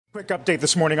Quick update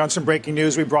this morning on some breaking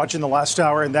news we brought you in the last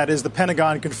hour, and that is the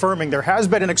Pentagon confirming there has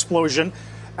been an explosion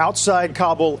outside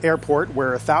Kabul airport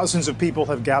where thousands of people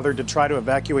have gathered to try to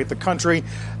evacuate the country.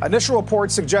 Initial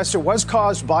reports suggest it was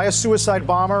caused by a suicide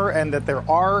bomber and that there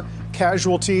are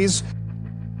casualties.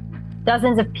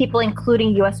 Dozens of people,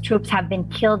 including U.S. troops, have been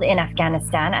killed in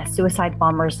Afghanistan as suicide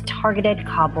bombers targeted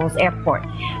Kabul's airport.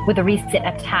 With the recent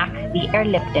attack, the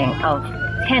airlifting of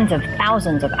tens of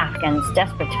thousands of Afghans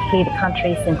desperate to flee the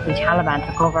country since the Taliban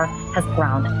took over has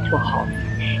ground to a halt.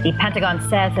 The Pentagon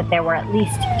says that there were at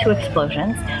least 2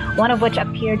 explosions, one of which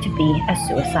appeared to be a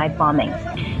suicide bombing.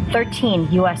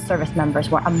 13 U.S. service members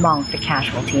were among the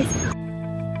casualties.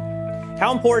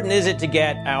 How important is it to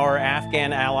get our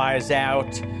Afghan allies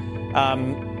out?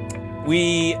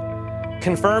 We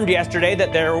confirmed yesterday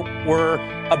that there were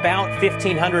about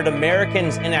 1,500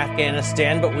 Americans in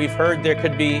Afghanistan, but we've heard there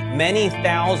could be many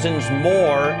thousands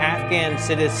more Afghan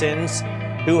citizens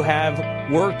who have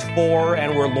worked for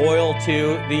and were loyal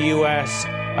to the U.S.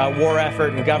 War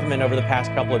effort and government over the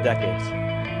past couple of decades.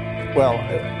 Well,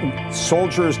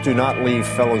 soldiers do not leave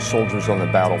fellow soldiers on the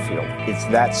battlefield. It's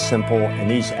that simple, and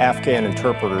these Afghan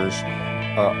interpreters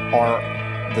are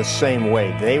the same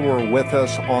way. They were with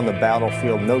us on the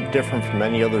battlefield, no different from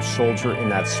any other soldier in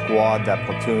that squad, that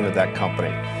platoon, or that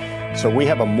company. So we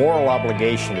have a moral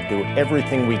obligation to do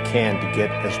everything we can to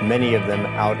get as many of them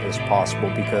out as possible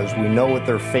because we know what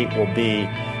their fate will be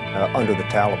under the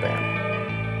Taliban.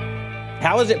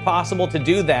 How is it possible to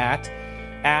do that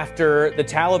after the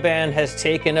Taliban has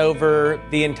taken over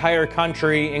the entire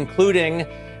country, including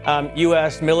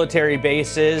U.S. military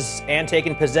bases, and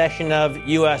taken possession of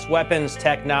U.S. weapons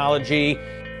technology?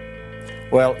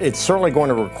 Well, it's certainly going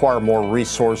to require more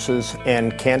resources,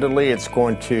 and candidly, it's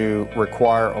going to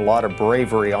require a lot of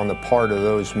bravery on the part of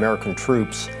those American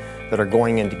troops that are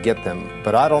going in to get them.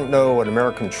 But I don't know an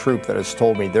American troop that has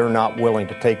told me they're not willing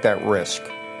to take that risk.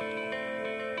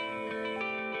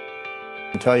 I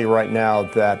can tell you right now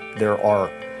that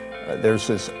there's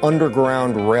this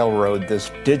underground railroad,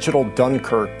 this digital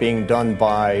Dunkirk being done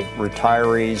by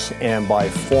retirees and by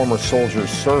former soldiers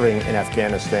serving in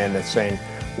Afghanistan that's saying,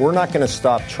 we're not going to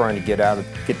stop trying to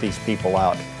get these people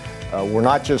out. We're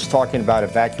not just talking about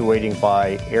evacuating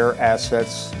by air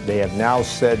assets. They have now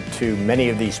said to many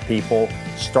of these people,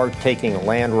 start taking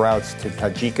land routes to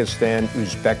Tajikistan,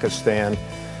 Uzbekistan.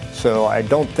 So I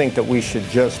don't think that we should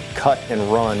just cut and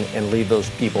run and leave those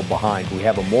people behind. We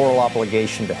have a moral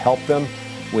obligation to help them.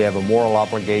 We have a moral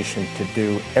obligation to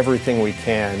do everything we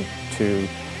can to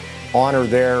honor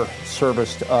their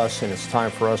service to us, and it's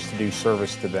time for us to do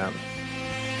service to them.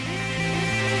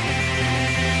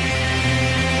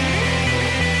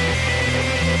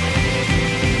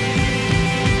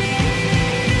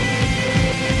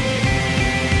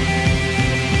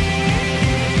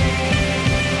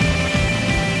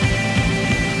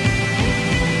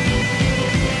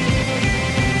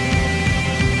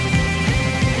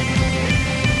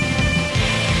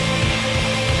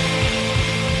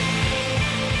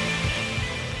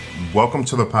 Welcome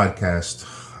to the podcast.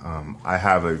 I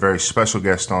have a very special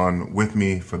guest on with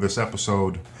me for this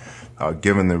episode,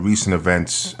 given the recent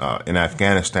events in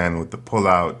Afghanistan with the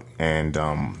pullout and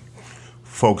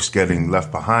folks getting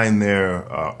left behind there,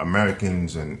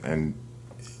 Americans and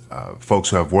folks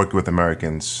who have worked with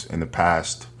Americans in the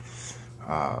past.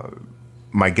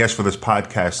 My guest for this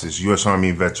podcast is U.S.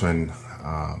 Army veteran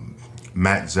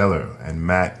Matt Zeller, and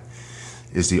Matt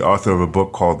is the author of a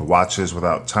book called Watches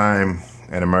Without Time: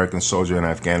 An American Soldier in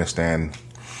Afghanistan.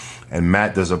 And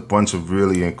Matt does a bunch of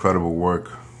really incredible work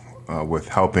with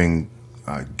helping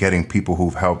getting people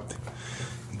who've helped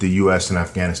the U.S. and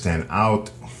Afghanistan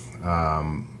out.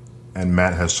 And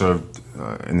Matt has served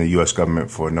in the U.S.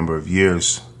 government for a number of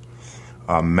years.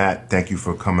 Matt, thank you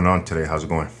for coming on today. How's it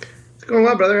going? It's going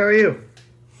well, brother. How are you?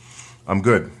 I'm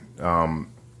good.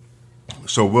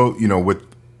 So with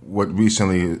what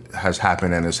recently has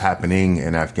happened and is happening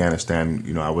in Afghanistan,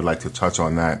 I would like to touch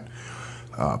on that.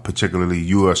 Particularly,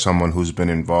 you are someone who's been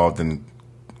involved in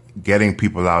getting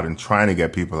people out and trying to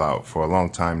get people out for a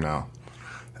long time now.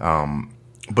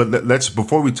 But let's,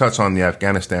 before we touch on the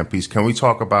Afghanistan piece, can we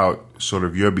talk about sort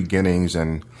of your beginnings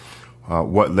and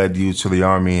what led you to the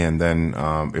Army, and then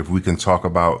if we can talk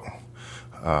about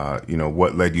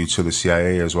what led you to the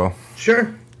CIA as well?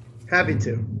 Sure, happy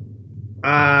to.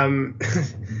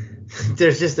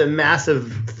 There's just a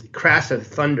massive crash of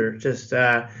thunder just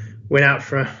went out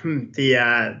from the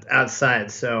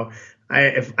outside. So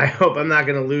I hope I'm not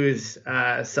going to lose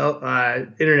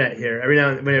internet here. Every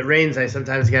now and when it rains, I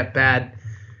sometimes get bad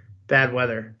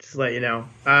weather. Just to let you know.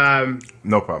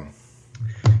 No problem.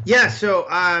 Yeah. So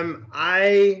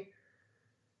I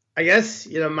I guess,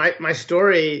 my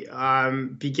story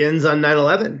begins on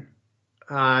 9/11.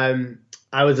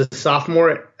 I was a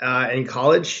sophomore in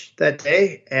college that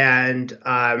day, and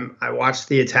I watched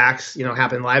the attacks,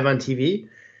 happen live on TV.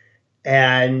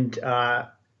 And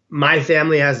my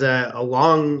family has a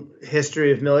long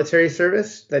history of military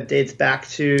service that dates back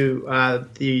to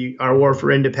our war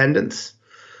for independence.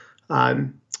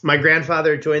 My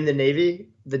grandfather joined the Navy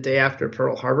the day after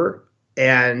Pearl Harbor,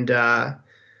 and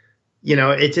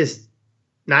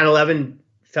 9/11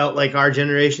 felt like our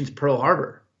generation's Pearl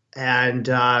Harbor. And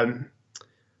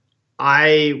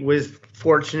I was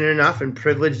fortunate enough and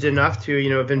privileged enough to,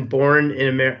 have been born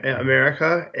in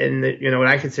America, in what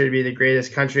I consider to be the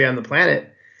greatest country on the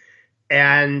planet.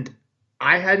 And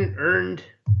I hadn't earned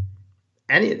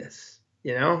any of this.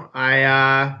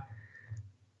 I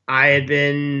had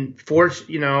been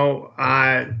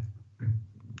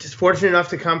just fortunate enough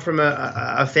to come from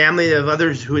a family of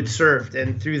others who had served,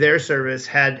 and through their service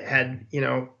had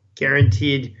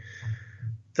guaranteed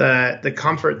the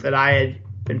comfort that I had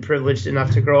been privileged enough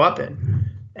to grow up in.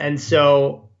 And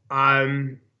so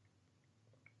I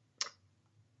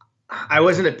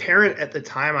wasn't a parent at the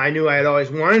time. I knew I had always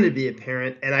wanted to be a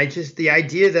parent, and the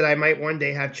idea that I might one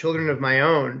day have children of my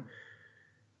own,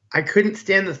 I couldn't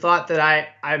stand the thought that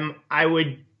I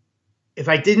would, if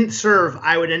I didn't serve,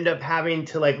 I would end up having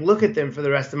to look at them for the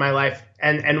rest of my life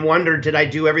and wonder, did I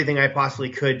do everything I possibly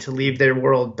could to leave their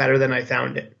world better than I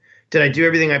found it? Did I do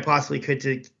everything I possibly could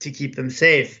to keep them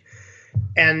safe?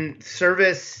 And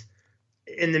service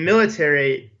in the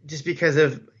military, just because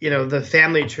of, the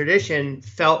family tradition,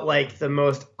 felt like the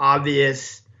most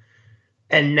obvious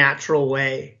and natural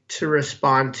way to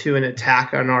respond to an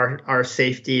attack on our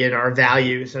safety and our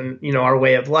values and, our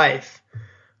way of life.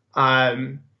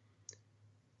 I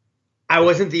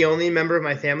wasn't the only member of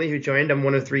my family who joined. I'm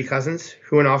one of 3 cousins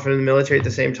who went off into the military at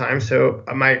the same time. So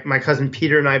my cousin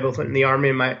Peter and I both went in the Army,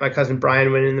 and my cousin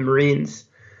Brian went in the Marines.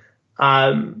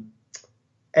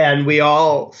 And we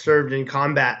all served in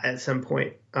combat at some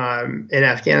point in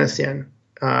Afghanistan.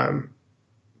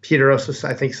 Peter also,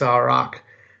 I think, saw Iraq.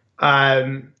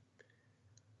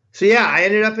 So yeah, I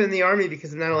ended up in the Army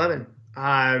because of 9/11.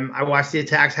 I watched the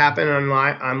attacks happen on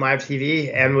live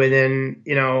TV, and within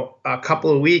a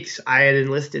couple of weeks, I had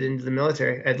enlisted into the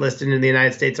military. I enlisted into the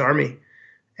United States Army,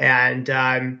 and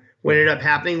what ended up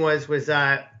happening was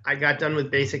I got done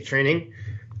with basic training,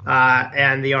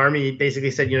 and the Army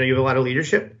basically said, you have a lot of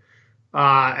leadership,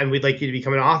 and we'd like you to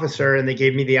become an officer. And they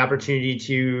gave me the opportunity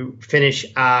to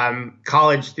finish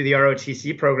college through the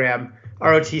ROTC program,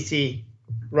 ROTC,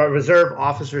 Reserve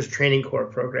Officers Training Corps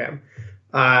program.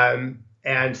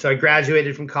 And so I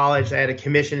graduated from college. I had a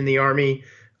commission in the Army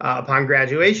upon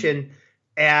graduation,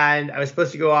 and I was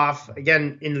supposed to go off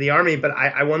again into the Army, but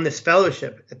I won this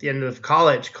fellowship at the end of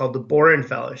college called the Boren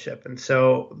Fellowship. And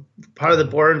so part of the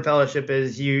Boren Fellowship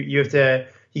is you get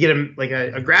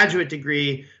a graduate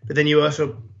degree, but then you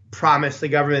also promise the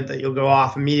government that you'll go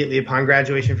off immediately upon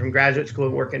graduation from graduate school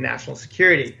and work in national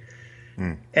security.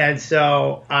 And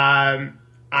so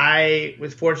I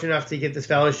was fortunate enough to get this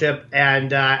fellowship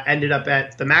and ended up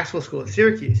at the Maxwell School at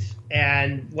Syracuse.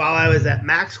 And while I was at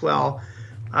Maxwell,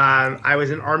 I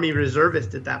was an Army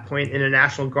reservist at that point in a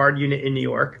National Guard unit in New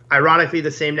York. Ironically,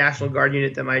 the same National Guard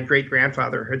unit that my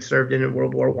great-grandfather had served in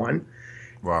World War I.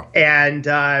 Wow. And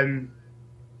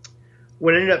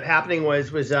what ended up happening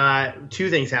was 2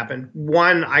 things happened.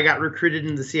 One, I got recruited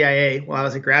into the CIA while I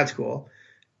was at grad school.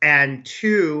 And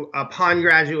 2, upon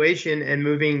graduation and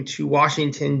moving to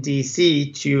Washington,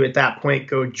 D.C. to, at that point,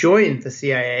 go join the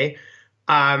CIA,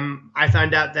 I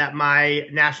found out that my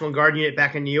National Guard unit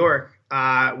back in New York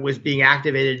was being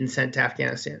activated and sent to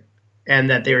Afghanistan,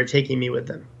 and that they were taking me with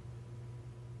them.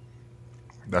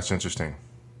 That's interesting.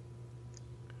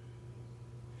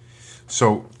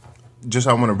 So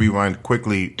I want to rewind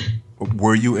quickly.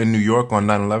 Were you in New York on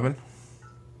 9/11?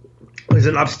 I was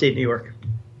in upstate New York.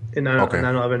 In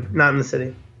 9/11, not in the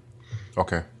city.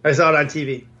 Okay. I saw it on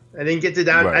TV. I didn't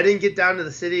get down to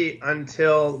the city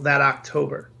until that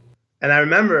October. And I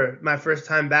remember my first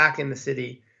time back in the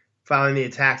city following the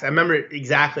attacks. I remember it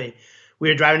exactly. We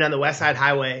were driving down the West Side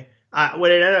Highway.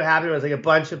 What ended up happening was a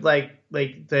bunch of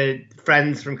the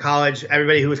friends from college,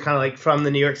 everybody who was kind of from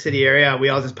the New York City area, we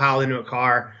all just piled into a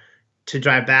car to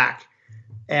drive back.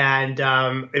 And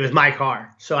it was my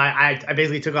car. So I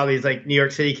basically took all these New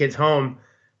York City kids home.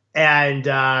 And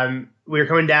we were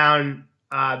coming down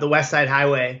the West Side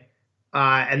Highway,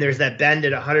 and there's that bend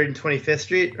at 125th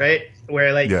Street, right,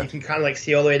 where you can kind of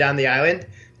see all the way down the island,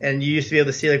 and you used to be able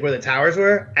to see where the towers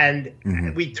were. And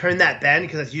we turned that bend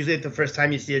because that's usually the first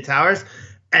time you see the towers.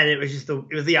 and it was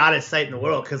the oddest sight in the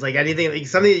world, because like anything, like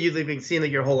something that you've been seeing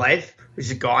like your whole life was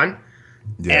just gone.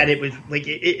 Yeah. And it was like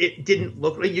it didn't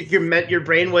look like your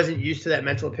brain wasn't used to that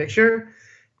mental picture.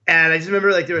 And I just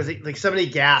remember like there was like somebody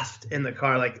gasped in the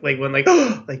car, like when like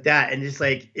like that, and just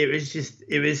like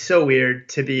it was so weird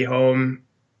to be home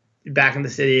back in the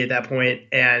city at that point,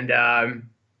 and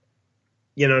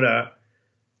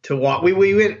to walk.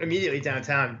 We went immediately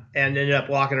downtown and ended up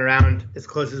walking around as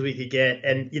close as we could get,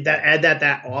 and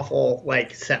that awful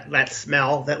like that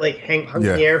smell that like hung in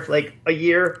the air for like a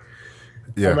year.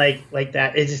 Yeah, and like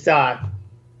that. It just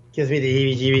gives me the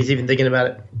heebie-jeebies even thinking about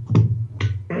it.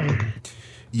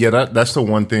 Yeah, that's the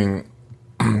one thing.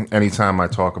 Anytime I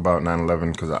talk about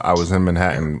 9/11, because I was in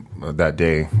Manhattan that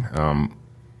day,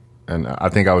 and I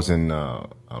think I was in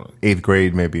 8th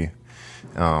grade, maybe,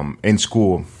 in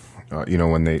school.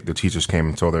 When the teachers came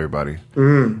and told everybody.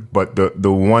 Mm-hmm. But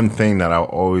the one thing that I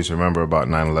always remember about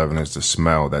 9/11 is the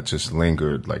smell that just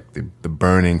lingered, like the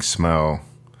burning smell.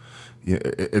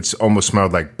 It's almost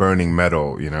smelled like burning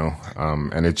metal,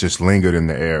 and it just lingered in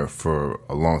the air for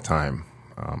a long time.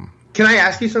 Can I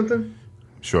ask you something?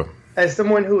 Sure. As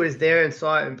someone who was there and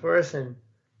saw it in person,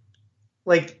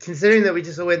 like considering that we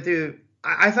just went through,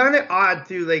 I found it odd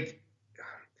through like,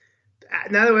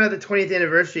 now that we're at the 20th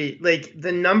anniversary, like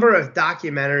the number of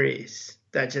documentaries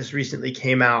that just recently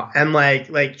came out and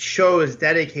like shows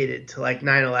dedicated to like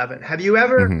 9/11. Have you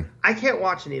ever, mm-hmm. I can't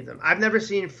watch any of them. I've never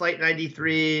seen Flight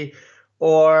 93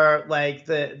 or like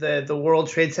the World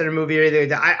Trade Center movie or anything like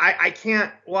that. I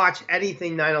can't watch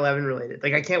anything 9/11 related.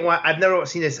 Like I can't watch, I've never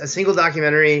seen a single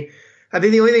documentary. I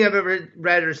think the only thing I've ever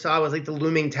read or saw was like the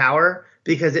Looming Tower,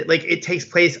 because it takes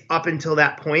place up until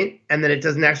that point, and then it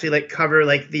doesn't actually like cover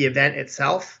like the event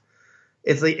itself.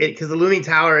 It's like because the Looming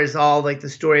Tower is all like the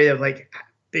story of like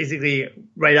basically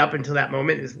right up until that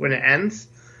moment is when it ends.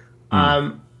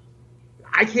 I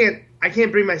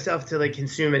can't bring myself to like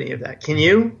consume any of that. Can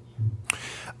you?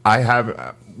 I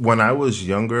have, when I was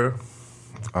younger,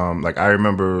 like I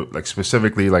remember like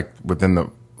specifically like within the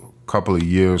couple of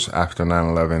years after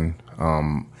 9/11,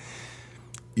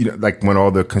 like when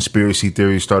all the conspiracy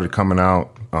theories started coming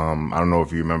out. I don't know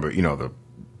if you remember,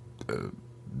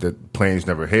 the planes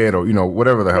never hit, or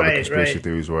whatever the hell the conspiracy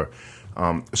theories were.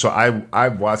 So I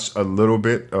watched a little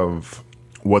bit of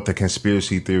what the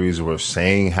conspiracy theories were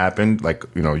saying happened, like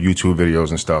YouTube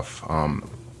videos and stuff.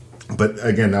 But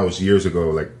again, that was years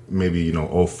ago, like maybe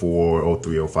 04,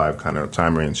 03, 05 kind of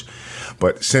time range.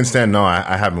 But since then, no,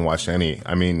 I haven't watched any.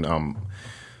 I mean,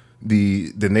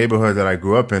 the neighborhood that I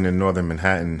grew up in northern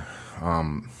Manhattan,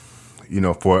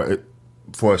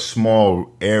 for a small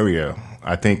area,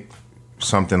 I think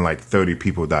something like 30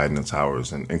 people died in the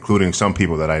towers, and including some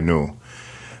people that I knew.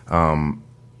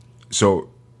 So,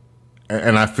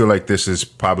 and I feel like this is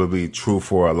probably true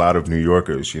for a lot of New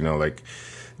Yorkers, like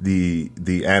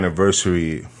the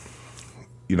anniversary,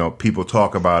 people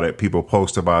talk about it, people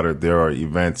post about it, there are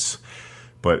events,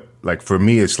 but like for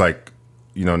me, it's like,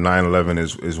 9/11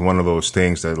 is one of those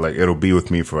things that like, it'll be with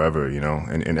me forever,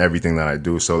 and everything that I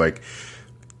do. So like,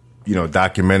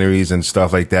 documentaries and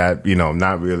stuff like that,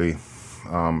 not really.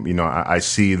 I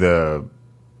see the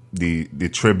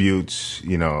tributes,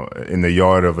 in the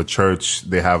yard of a church.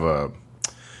 They have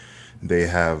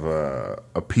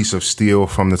a piece of steel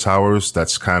from the towers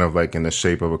that's kind of like in the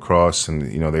shape of a cross, and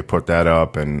they put that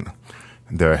up, and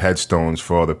there are headstones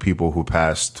for all the people who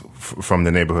passed from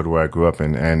the neighborhood where I grew up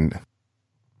in, and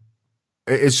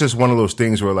it's just one of those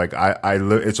things where like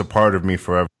it's a part of me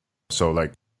forever. So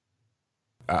like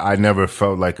I never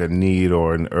felt like a need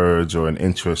or an urge or an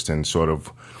interest in sort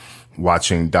of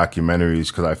watching documentaries,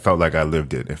 because I felt like I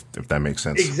lived it, if that makes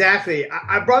sense. Exactly.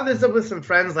 I brought this up with some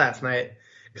friends last night,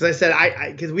 because I said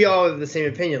because we all have the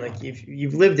same opinion. Like if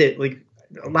you've lived it, like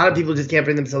a lot of people just can't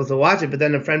bring themselves to watch it. But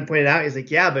then a friend pointed out, he's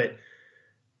like, yeah, but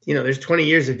there's 20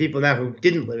 years of people now who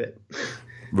didn't live it.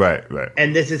 Right.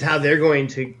 And this is how they're going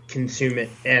to consume it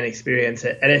and experience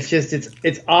it. And it's just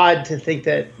it's odd to think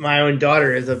that my own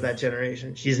daughter is of that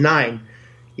generation. She's 9,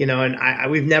 and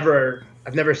I've never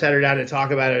sat her down to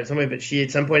talk about it at some point, but she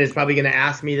at some point is probably going to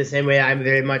ask me the same way I'm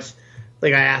very much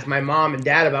like I asked my mom and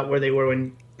dad about where they were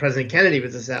when President Kennedy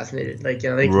was assassinated. Like,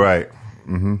 right.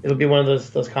 Mm-hmm. It'll be one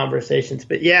of those conversations.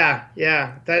 But yeah,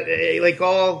 that like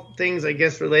all things, I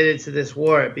guess, related to this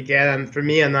war, it began for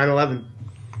me on 9/11.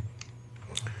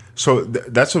 So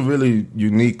that's a really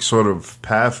unique sort of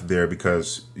path there,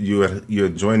 because you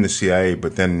had joined the CIA,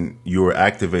 but then you were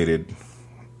activated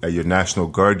at your National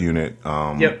Guard unit.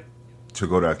 Yep. To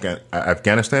go to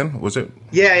Afghanistan, was it?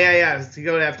 Yeah. It was to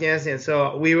go to Afghanistan.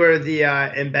 So we were the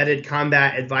embedded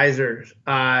combat advisors.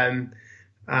 So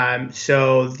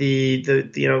the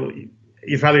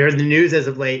you've probably heard the news as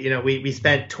of late. We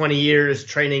spent 20 years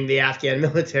training the Afghan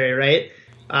military, right?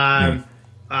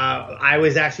 I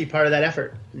was actually part of that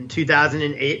effort. In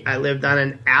 2008, I lived on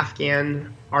an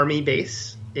Afghan army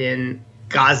base in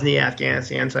Ghazni,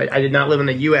 Afghanistan. So I did not live on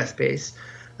a U.S. base.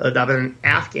 I lived on an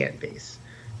Afghan base.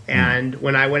 And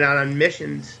when I went out on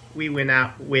missions, we went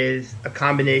out with a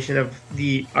combination of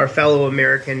our fellow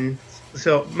Americans.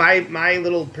 So my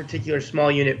little particular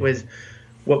small unit was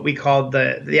what we called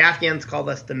the Afghans called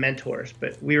us the mentors,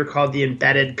 but we were called the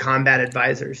embedded combat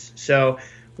advisors. So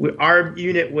our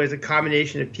unit was a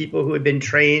combination of people who had been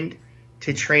trained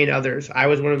to train others. I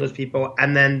was one of those people,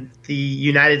 and then the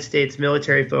United States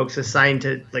military folks assigned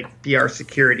to be our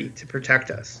security to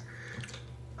protect us.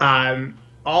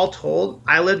 All told,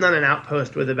 I lived on an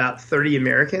outpost with about 30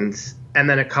 Americans and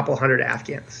then a couple hundred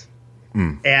Afghans.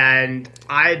 And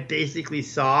I basically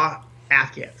saw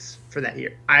Afghans for that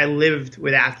year. I lived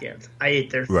with Afghans. I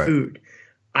ate their food.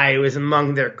 I was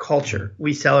among their culture.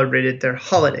 We celebrated their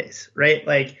holidays, right?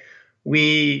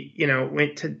 We,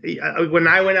 went to when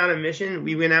I went on a mission,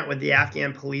 we went out with the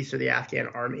Afghan police or the Afghan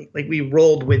army. We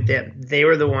rolled with them. They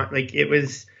were the one. It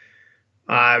was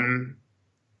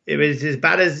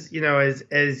about as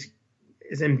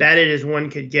as embedded as one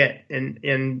could get,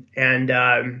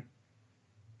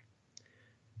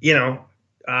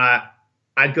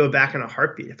 I'd go back in a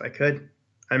heartbeat if I could.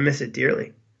 I miss it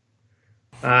dearly.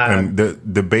 And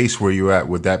the base where you at,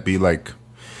 would that be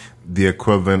the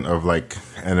equivalent of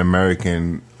an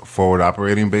American forward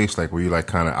operating base? Were you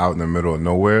kind of out in the middle of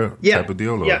nowhere type of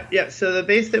deal? Or? Yeah. So the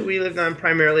base that we lived on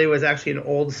primarily was actually an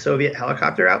old Soviet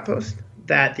helicopter outpost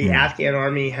that the Afghan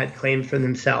army had claimed for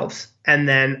themselves. And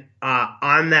then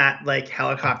on that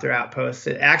helicopter outpost,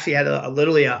 it actually had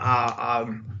literally a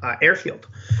airfield,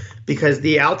 because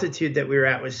the altitude that we were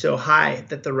at was so high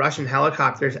that the Russian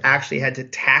helicopters actually had to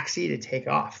taxi to take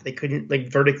off. They couldn't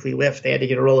vertically lift. They had to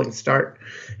get a rolling start.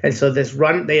 And so this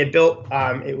run they had built,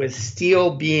 it was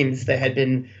steel beams that had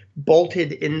been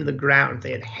bolted into the ground.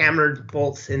 They had hammered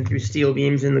bolts in through steel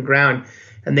beams in the ground.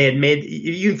 And they had made,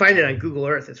 you can find it on Google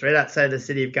Earth. It's right outside the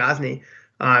city of Ghazni,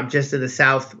 just to the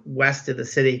southwest of the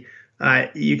city.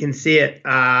 You can see it.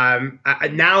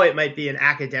 Now it might be an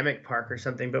academic park or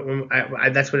something, but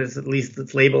that's what it's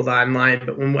labeled online.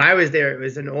 But when I was there, it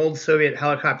was an old Soviet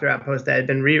helicopter outpost that had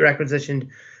been re-requisitioned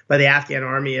by the Afghan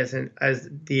army as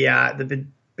the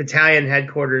battalion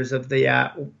headquarters of the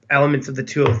elements of the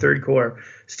 203rd Corps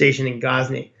stationed in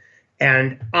Ghazni.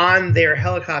 And on their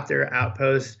helicopter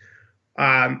outpost,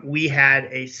 we had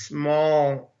a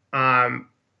small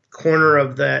corner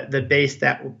of the base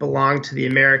that belonged to the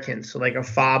Americans, so a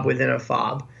fob within a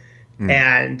fob.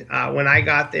 And when I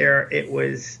got there, it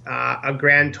was a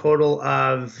grand total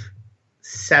of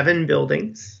 8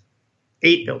 buildings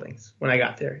when I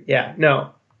got there.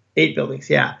 8 buildings.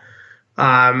 Yeah.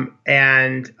 And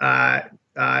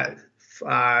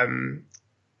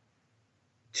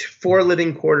 4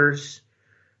 living quarters,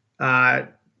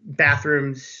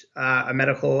 bathrooms, a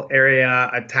medical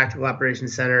area, a tactical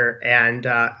operations center, and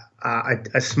a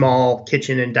small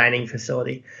kitchen and dining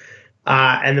facility.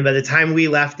 And then by the time we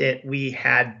left it, we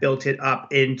had built it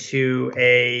up into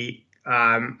a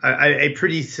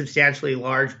pretty substantially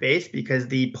large base, because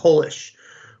the Polish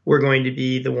were going to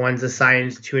be the ones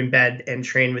assigned to embed and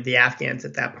train with the Afghans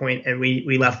at that point. And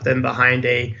we left them behind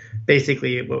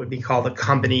basically what would be called a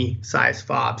company size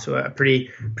FOB. So a pretty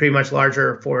much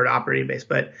larger forward operating base.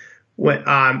 But when,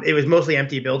 it was mostly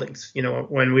empty buildings,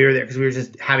 when we were there, because we were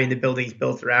just having the buildings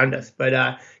built around us. But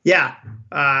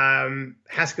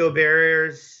HESCO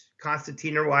barriers,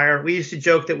 concertina wire. We used to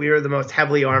joke that we were the most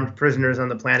heavily armed prisoners on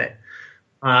the planet,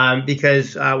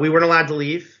 because we weren't allowed to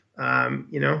leave.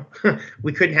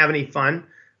 We couldn't have any fun.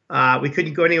 We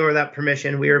couldn't go anywhere without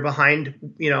permission. We were behind,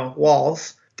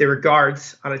 walls. There were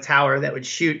guards on a tower that would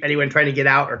shoot anyone trying to get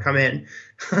out or come in.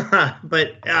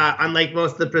 But unlike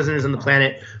most of the prisoners on the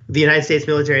planet, the United States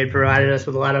military had provided us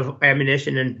with a lot of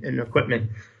ammunition and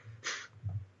equipment.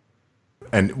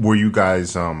 And were you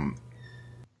guys going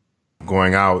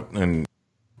out and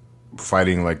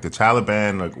fighting the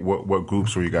Taliban? What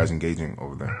groups were you guys engaging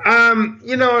over there?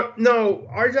 No,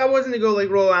 our job wasn't to go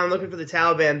roll around looking for the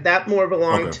Taliban. That more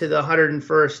belonged to the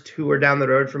 101st, who were down the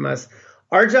road from us.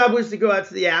 Our job was to go out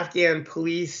to the Afghan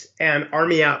police and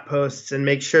army outposts and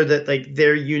make sure that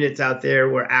their units out there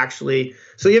were actually.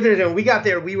 So you have to understand, when we got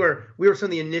there, we were some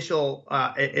of the initial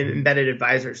embedded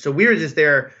advisors. So we were just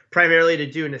there primarily to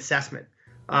do an assessment.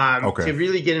 To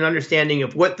really get an understanding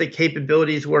of what the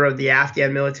capabilities were of the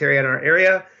Afghan military in our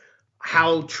area,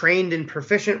 how trained and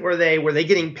proficient were they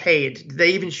getting paid? Did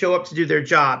they even show up to do their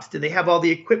jobs? Did they have all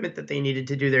the equipment that they needed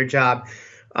to do their job?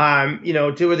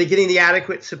 Were they getting the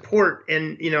adequate support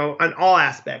and, on all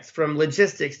aspects, from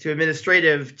logistics to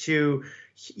administrative to,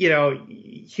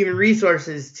 human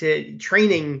resources to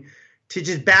training to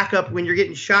just back up when you're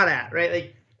getting shot at, right?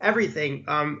 Like everything.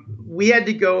 We had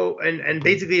to go and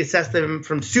basically assess them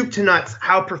from soup to nuts.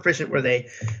 How proficient were they?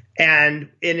 And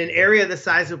in an area the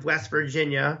size of West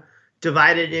Virginia,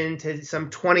 divided into some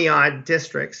 20 odd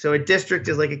districts. So a district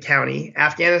is like a county.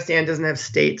 Afghanistan doesn't have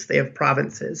states. They have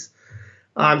provinces.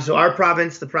 So our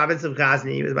province, the province of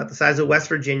Ghazni, was about the size of West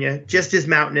Virginia, just as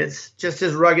mountainous, just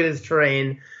as rugged as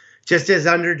terrain, just as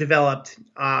underdeveloped.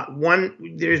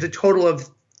 There's a total of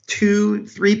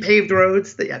three paved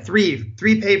roads.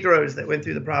 Three paved roads that went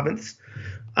through the province.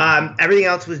 Everything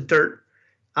else was dirt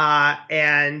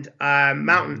and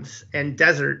mountains and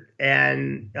desert.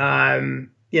 And,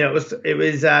 it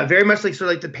was very much like sort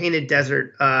of like the Painted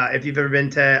Desert, if you've ever been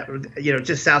to,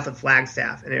 just south of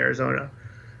Flagstaff in Arizona.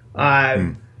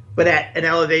 But at an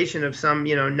elevation of some,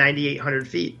 9,800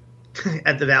 feet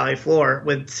at the valley floor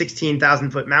with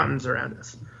 16,000 foot mountains around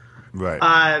us. Right.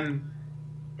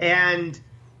 And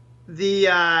the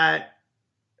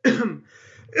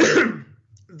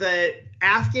the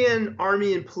Afghan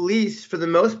army and police, for the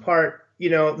most part,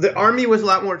 the army was a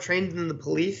lot more trained than the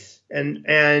police, and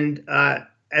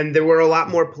there were a lot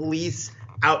more police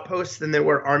outposts than there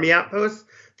were army outposts.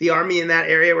 The army in that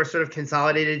area were sort of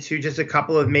consolidated to just a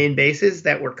couple of main bases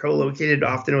that were co-located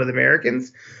often with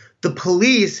Americans. The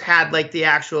police had like the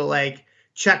actual like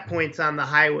checkpoints on the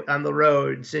highway, on the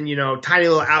roads, and tiny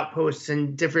little outposts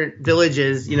in different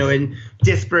villages, in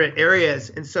disparate areas.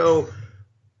 And so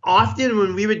often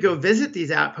when we would go visit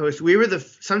these outposts, we were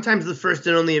sometimes the first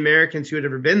and only Americans who had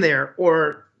ever been there,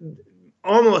 or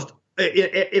almost.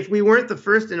 If we weren't the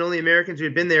first and only Americans who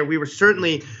had been there, we were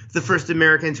certainly the first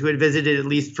Americans who had visited at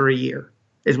least for a year,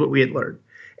 is what we had learned.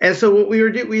 And so what we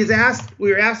were asked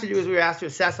to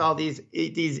assess all these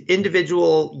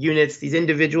individual units, these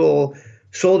individual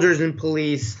soldiers and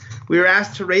police. We were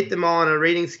asked to rate them all on a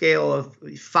rating scale of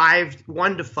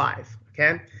 1 to 5.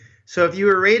 Okay, so if you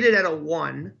were rated at a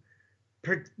 1,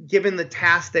 given the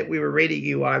task that we were rating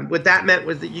you on, what that meant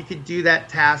was that you could do that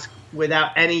task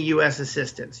without any U.S.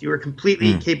 assistance. You were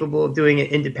completely capable of doing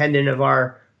it independent of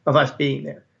us being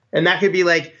there. And that could be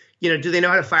like, do they know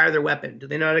how to fire their weapon? Do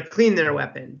they know how to clean their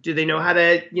weapon? Do they know how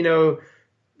to,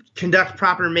 conduct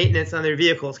proper maintenance on their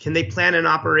vehicles? Can they plan an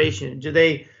operation? Do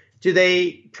they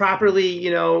properly,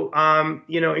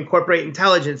 incorporate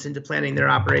intelligence into planning their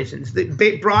operations?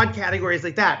 The broad categories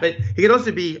like that. But it could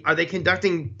also be, are they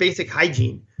conducting basic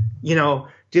hygiene?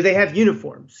 Do they have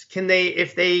uniforms?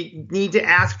 If they need to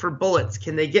ask for bullets,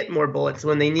 can they get more bullets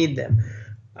when they need them?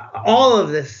 All of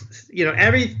this,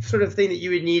 every sort of thing that you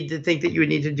would need to think that you would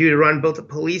need to do to run both a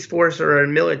police force or a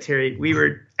military, we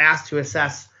were asked to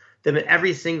assess them at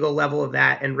every single level of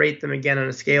that and rate them again on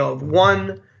a scale of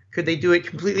 1. Could they do it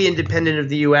completely independent of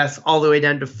the U.S., all the way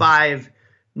down to 5?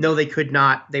 No, they could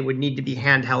not. They would need to be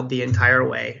handheld the entire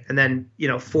way. And then,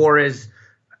 4 is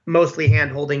mostly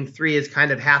hand-holding. 3 is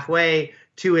kind of halfway.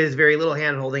 2 is very little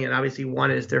hand-holding. And obviously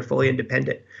 1 is they're fully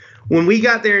independent. When we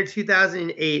got there in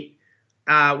 2008,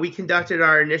 we conducted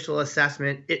our initial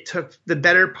assessment. It took the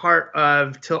better part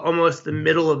of till almost the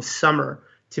middle of summer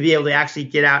to be able to actually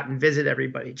get out and visit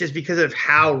everybody, just because of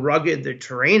how rugged the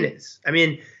terrain is. I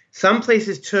mean, some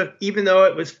places took, even though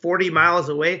it was 40 miles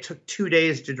away, it took 2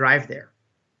 days to drive there,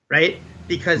 right?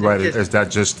 Because is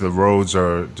that just the roads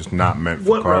are just not meant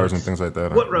for cars and things like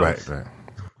that? What roads? Right.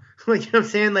 Like, what I'm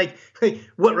saying? Like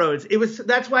what roads?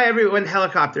 That's why everyone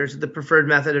helicopters are the preferred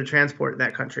method of transport in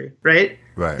that country, right?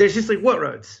 Right. There's just like, what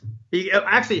roads?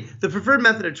 Actually, the preferred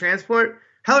method of transport,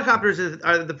 helicopters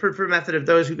are the preferred method of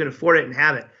those who can afford it and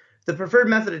have it. The preferred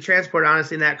method of transport,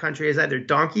 honestly, in that country is either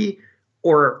donkey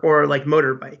or like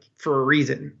motorbike, for a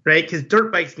reason, right? Because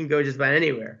dirt bikes can go just about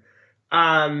anywhere,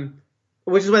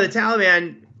 which is why the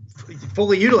Taliban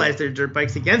fully utilized their dirt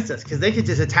bikes against us, because they could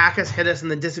just attack us, hit us,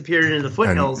 and then disappear into the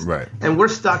foothills. And we're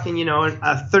stuck in,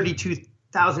 a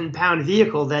 32,000-pound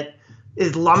vehicle that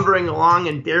is lumbering along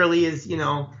and barely is,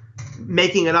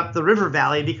 making it up the river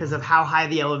valley because of how high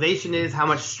the elevation is, how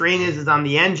much strain is on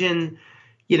the engine.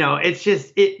 It's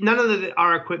just none of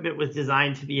our equipment was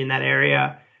designed to be in that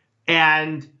area.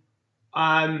 And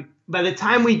by the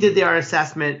time we did our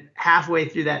assessment halfway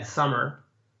through that summer,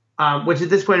 which at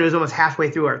this point was almost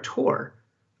halfway through our tour,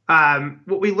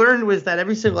 what we learned was that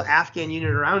every single Afghan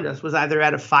unit around us was either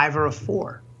at a 5 or a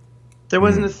 4. There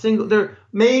wasn't a single there.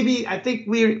 Maybe I think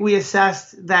we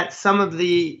assessed that some of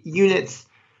the units,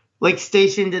 like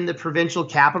stationed in the provincial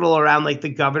capital around like the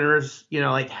governor's,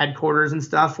 like headquarters and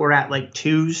stuff, were at like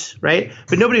 2s, right?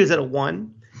 But nobody was at a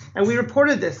 1. And we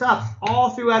reported this up all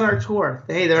throughout our tour.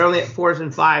 Hey, they're only at 4s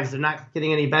and 5s. They're not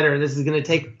getting any better. This is going to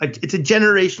take it's a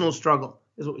generational struggle,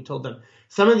 is what we told them.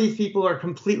 Some of these people are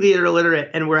completely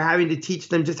illiterate, and we're having to teach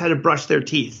them just how to brush their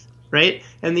teeth, right?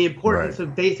 And the importance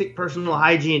of basic personal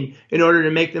hygiene in order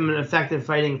to make them an effective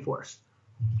fighting force.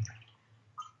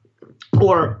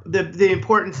 Or the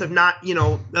importance of not,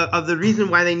 of the reason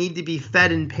why they need to be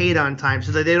fed and paid on time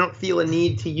so that they don't feel a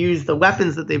need to use the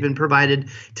weapons that they've been provided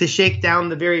to shake down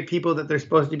the very people that they're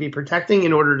supposed to be protecting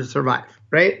in order to survive,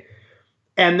 right?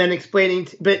 And then explaining,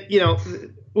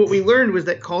 what we learned was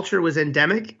that culture was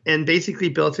endemic and basically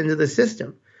built into the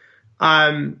system.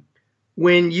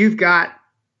 When you've got,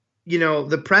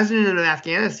 the president of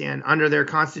Afghanistan under their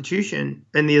constitution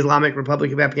in the Islamic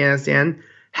Republic of Afghanistan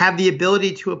have the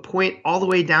ability to appoint all the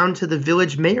way down to the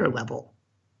village mayor level.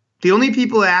 The only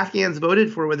people that Afghans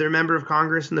voted for were their member of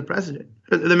Congress and the president,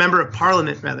 or the member of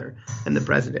parliament, rather, and the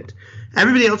president.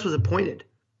 Everybody else was appointed.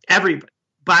 Everybody.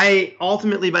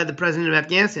 Ultimately by the president of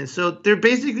Afghanistan. So there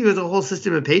basically was a whole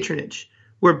system of patronage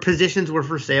where positions were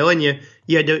for sale, and you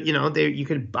had to, you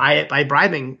could buy it by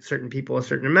bribing certain people a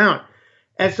certain amount.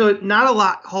 And so not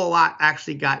a whole lot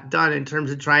actually got done in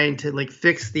terms of trying to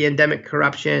fix the endemic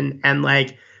corruption and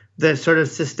the sort of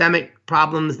systemic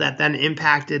problems that then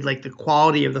impacted the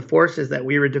quality of the forces that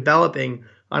we were developing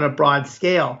on a broad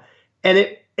scale.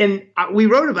 And we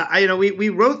wrote about, we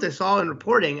wrote this all in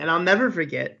reporting, and I'll never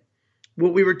forget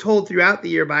what we were told throughout the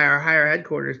year by our higher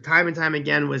headquarters time and time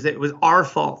again was it was our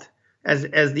fault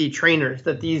as the trainers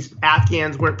that these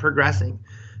Afghans weren't progressing,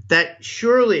 that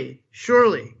surely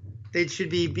they should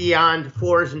be beyond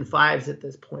 4s and 5s at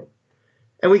this point.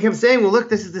 And we kept saying, well, look,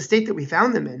 this is the state that we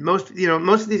found them in. Most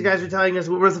of these guys are telling us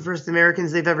we're the first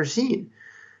Americans they've ever seen.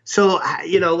 So,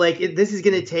 this is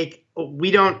going to take,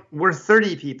 we're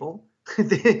 30 people.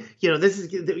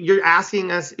 You're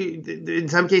asking us in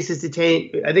some cases to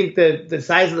change. I think the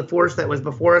size of the force that was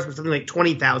before us was something like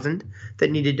 20,000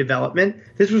 that needed development.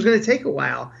 This was going to take a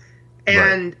while.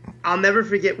 And I'll never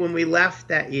forget when we left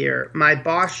that year, my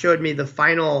boss showed me the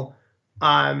final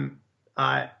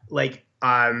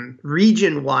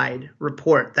region-wide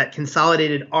report that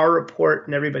consolidated our report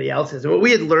and everybody else's. And what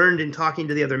we had learned in talking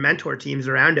to the other mentor teams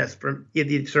around us from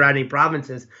the surrounding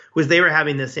provinces was they were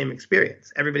having the same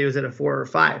experience. Everybody was at a 4 or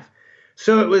 5.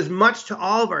 So it was much to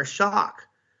all of our shock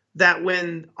that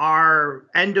when our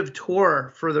end of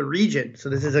tour for the region, so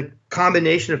this is a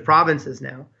combination of provinces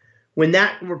now, when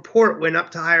that report went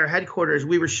up to higher headquarters,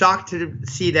 we were shocked to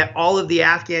see that all of the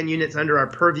Afghan units under our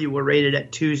purview were rated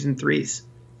at 2s and 3s.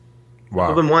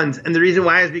 Wow. And 1s. And the reason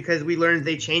why is because we learned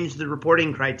they changed the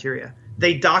reporting criteria.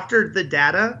 They doctored the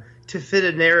data to fit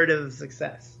a narrative of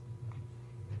success.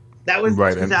 That was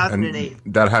 2008.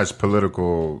 And that has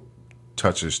political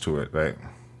touches to it, right?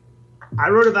 I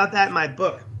wrote about that in my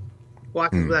book,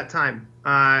 Walking for That Time,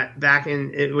 back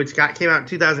in came out in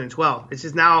 2012. It's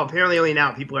just now, apparently only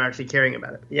now people are actually caring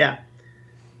about it. Yeah.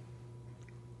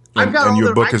 And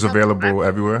your book is available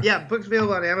everywhere? Yeah, book's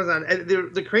available on Amazon. And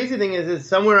the crazy thing is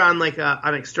somewhere on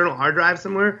an external hard drive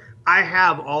somewhere, I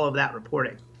have all of that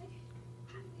reporting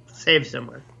saved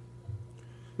somewhere.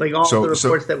 All the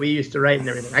reports that we used to write and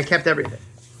everything. I kept everything.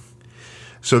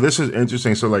 So this is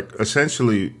interesting. So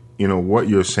essentially, what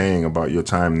you're saying about your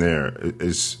time there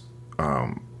is,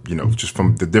 just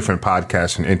from the different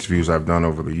podcasts and interviews I've done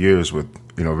over the years with,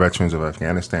 veterans of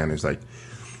Afghanistan is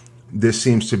this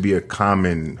seems to be a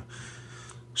common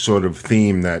sort of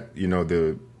theme that,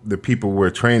 the people we're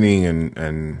training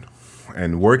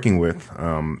and working with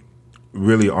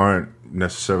really aren't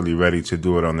necessarily ready to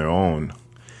do it on their own.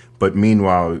 But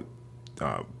meanwhile,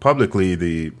 publicly,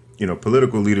 the,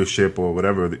 political leadership or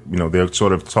whatever, they're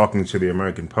sort of talking to the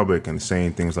American public and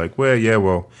saying things like, well, yeah,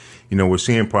 well, we're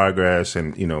seeing progress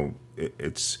and,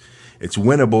 it's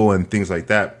winnable and things like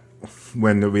that,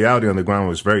 when the reality on the ground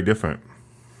was very different.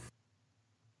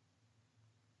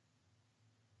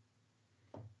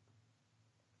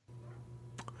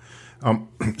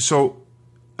 So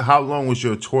how long was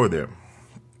your tour there?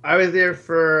 I was there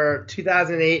for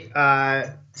 2008,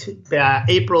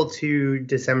 April to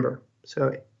December.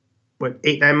 So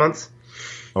 8-9 months?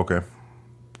 Okay.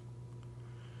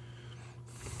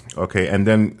 And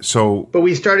then But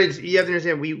we started, you have to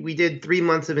understand, we did 3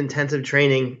 months of intensive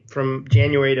training from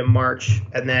January to March,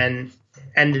 and then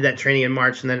ended that training in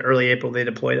March, and then early April they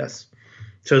deployed us.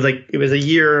 So it was a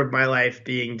year of my life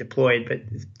being deployed, but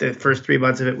the first 3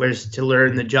 months of it was to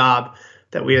learn the job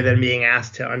that we were then being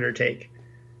asked to undertake.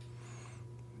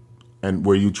 And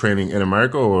were you training in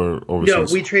America or overseas?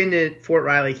 No, we trained at Fort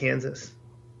Riley, Kansas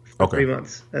for 3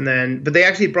 months. But they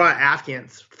actually brought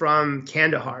Afghans from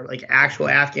Kandahar, actual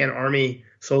Afghan army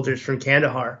soldiers from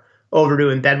Kandahar over to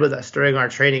embed with us during our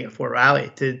training at Fort Riley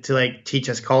to like teach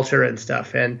us culture and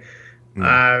stuff. And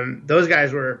those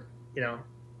guys were,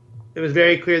 it was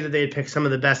very clear that they had picked some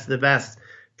of the best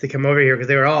to come over here because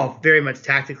they were all very much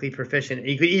tactically proficient.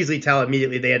 You could easily tell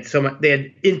immediately they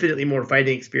had infinitely more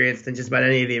fighting experience than just about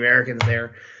any of the Americans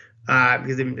there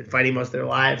because they've been fighting most of their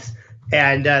lives.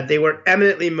 And they were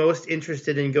eminently most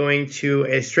interested in going to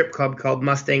a strip club called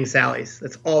Mustang Sally's.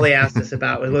 That's all they asked us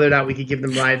about, was whether or not we could give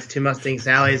them rides to Mustang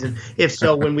Sally's, and if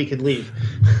so, when we could leave.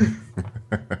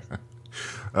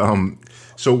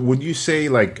 So would you say,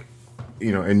 like,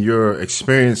 in your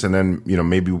experience and then,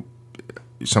 maybe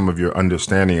some of your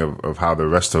understanding of how the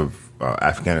rest of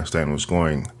Afghanistan was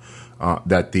going,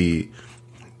 that the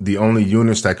only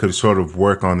units that could sort of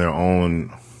work on their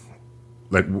own,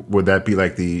 like, would that be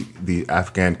like the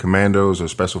Afghan commandos or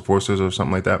special forces or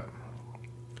something like that?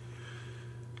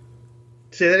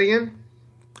 Say that again?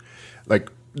 Like,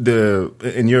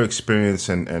 in your experience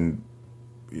and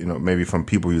maybe from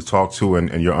people you talk to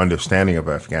and your understanding of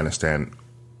Afghanistan,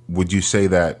 would you say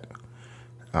that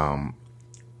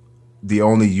the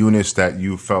only units that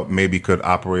you felt maybe could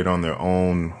operate on their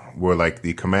own were like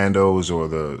the commandos or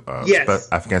the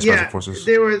Afghan special forces?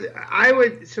 They were.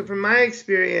 So from my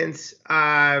experience,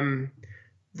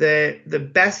 the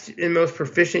best and most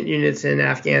proficient units in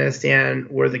Afghanistan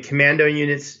were the commando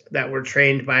units that were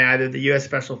trained by either the U.S.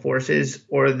 Special Forces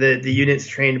or the units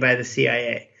trained by the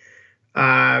CIA.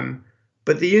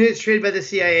 But the units trained by the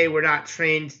CIA were not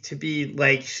trained to be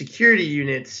like security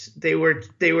units. They were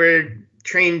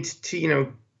trained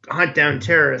to, hunt down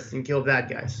terrorists and kill bad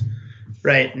guys,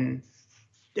 right? And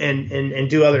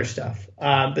do other stuff.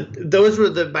 But those were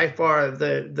by far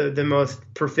the most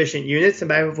proficient units. And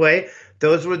by the way,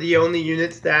 those were the only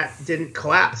units that didn't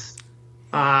collapse.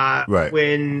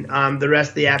 When the rest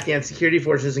of the Afghan security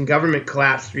forces and government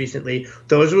collapsed recently,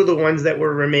 those were the ones that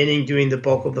were remaining doing the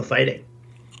bulk of the fighting.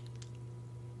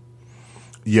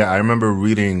 Yeah, I remember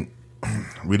reading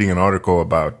an article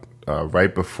about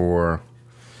right before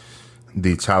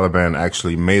the Taliban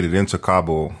actually made it into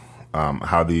Kabul,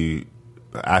 how the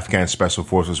Afghan special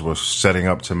forces were setting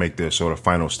up to make their sort of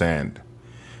final stand.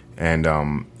 And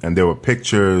there were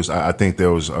pictures. I think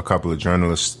there was a couple of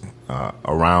journalists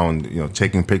around,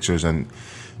 taking pictures, and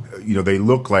they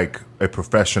look like a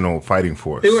professional fighting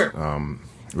force. They were.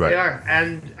 Right. They are,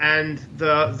 and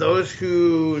those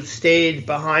who stayed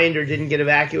behind or didn't get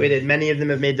evacuated, many of them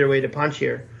have made their way to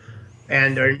Panjshir,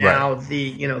 and are now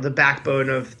the backbone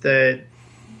of the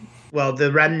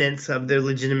remnants of the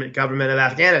legitimate government of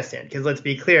Afghanistan. Because let's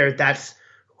be clear, that's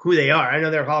who they are. I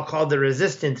know they're all called the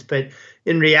resistance, but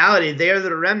in reality, they are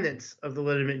the remnants of the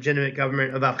legitimate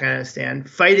government of Afghanistan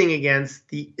fighting against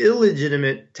the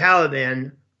illegitimate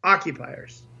Taliban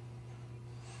occupiers.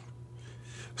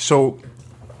 So,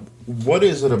 what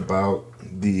is it about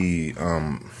the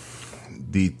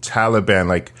Taliban?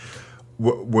 Like,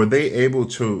 were they able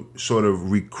to sort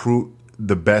of recruit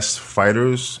the best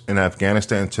fighters in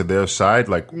Afghanistan to their side?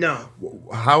 Like, no.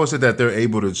 How is it that they're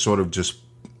able to sort of just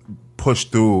push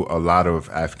through a lot of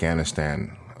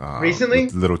Afghanistan recently?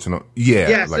 Little to no. Yeah.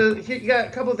 Yeah. So you got a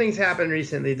couple of things happen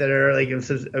recently that are like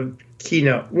a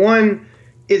keynote. One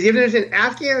is you have to understand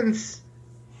Afghans.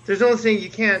 There's no saying you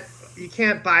can't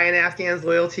buy an Afghan's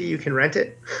loyalty. You can rent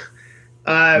it.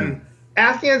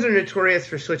 Afghans are notorious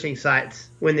for switching sides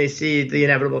when they see the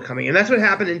inevitable coming. And that's what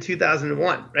happened in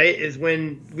 2001, right? Is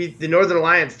when the Northern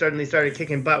Alliance suddenly started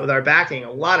kicking butt with our backing.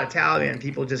 A lot of Taliban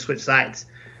people just switched sides.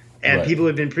 And people who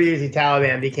had been previously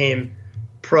Taliban became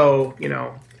pro,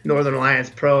 Northern Alliance,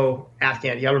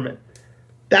 pro-Afghan government.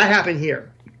 That happened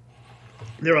here.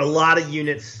 There are a lot of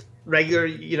units,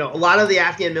 a lot of the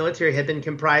Afghan military had been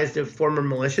comprised of former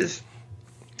militias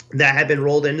that had been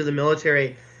rolled into the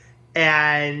military,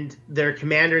 and their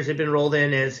commanders had been rolled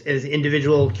in as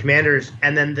individual commanders.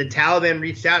 And then the Taliban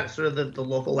reached out at sort of the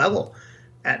local level,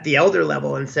 at the elder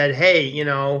level, and said, hey, we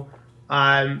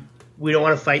don't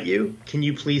want to fight you. Can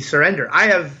you please surrender? I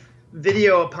have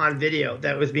video upon video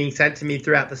that was being sent to me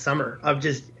throughout the summer of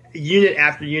just unit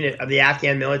after unit of the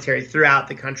Afghan military throughout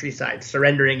the countryside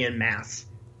surrendering en masse,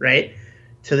 right,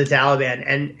 to the Taliban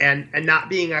and not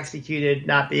being executed,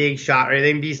 not being shot or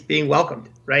anything, just being welcomed,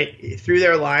 right, through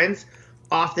their lines,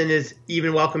 often is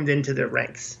even welcomed into their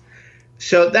ranks.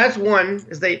 So that's one,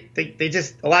 is they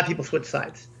just, a lot of people switch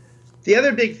sides. The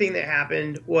other big thing that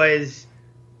happened was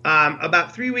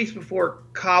about 3 weeks before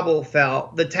Kabul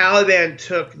fell, the Taliban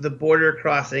took the border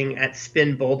crossing at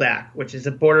Spin Boldak, which is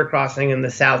a border crossing in the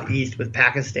southeast with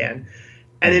Pakistan.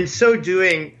 And in so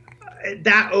doing,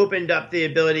 that opened up the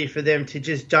ability for them to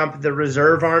just dump the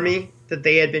reserve army that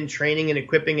they had been training and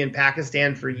equipping in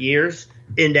Pakistan for years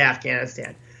into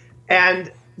Afghanistan.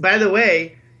 And by the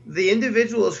way, the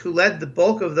individuals who led the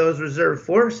bulk of those reserve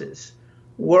forces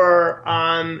were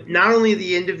not only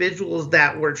the individuals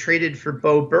that were traded for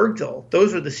Bo Bergdahl,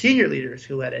 those were the senior leaders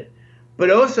who led it, but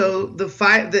also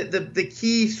the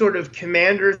key sort of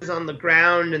commanders on the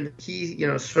ground and the key,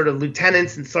 sort of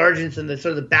lieutenants and sergeants and the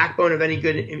sort of the backbone of any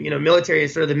good, military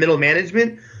is sort of the middle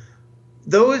management.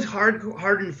 Those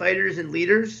hardened fighters and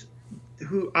leaders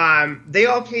who they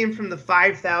all came from the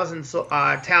 5,000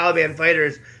 Taliban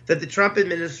fighters that the Trump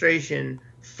administration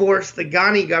forced the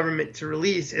Ghani government to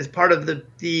release as part of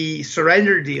the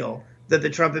surrender deal that the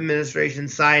Trump administration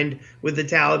signed with the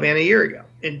Taliban a year ago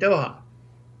in Doha.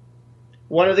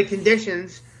 One of the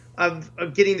conditions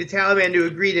of getting the Taliban to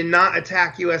agree to not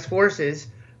attack U.S. forces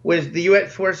was the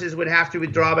U.S. forces would have to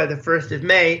withdraw by the 1st of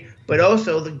May, but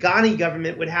also the Ghani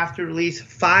government would have to release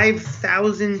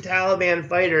 5,000 Taliban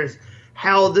fighters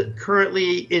held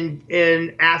currently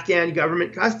in Afghan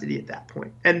government custody at that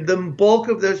point. And the bulk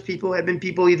of those people had been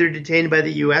people either detained by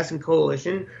the U.S. and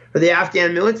coalition or the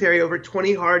Afghan military over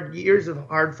 20 hard years of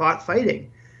hard-fought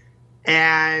fighting.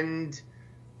 And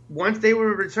once they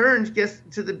were returned, once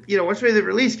they were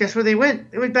released, guess where they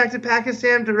went? They went back to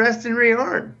Pakistan to rest and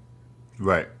rearm.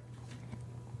 Right.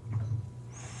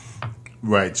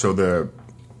 Right. So the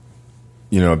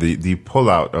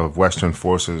pullout of Western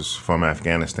forces from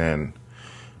Afghanistan,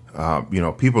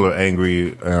 people are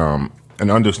angry, and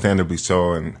understandably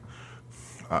so. And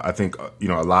I think, a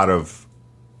lot of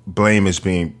blame is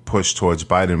being pushed towards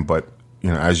Biden. But,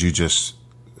 as you just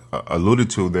alluded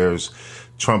to, there's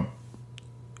Trump,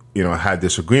 had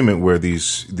this agreement where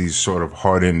these sort of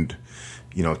hardened,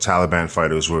 Taliban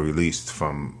fighters were released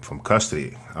from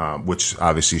custody, which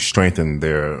obviously strengthened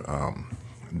their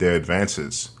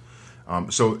advances.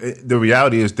 So the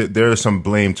reality is that there is some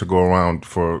blame to go around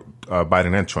for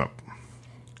Biden and Trump.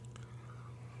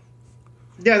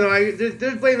 Yeah, no,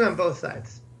 there's blame on both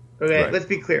sides. Okay, Right. Let's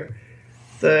be clear.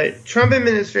 The Trump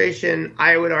administration,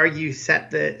 I would argue,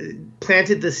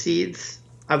 planted the seeds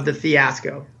of the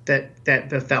fiasco that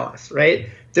befell us, right?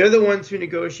 They're the ones who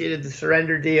negotiated the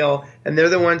surrender deal, and they're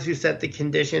the ones who set the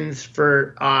conditions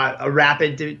for a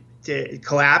rapid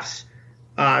collapse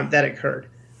that occurred.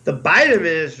 The Biden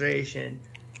administration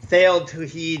failed to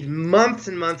heed months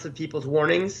and months of people's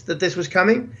warnings that this was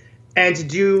coming and to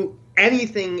do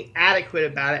anything adequate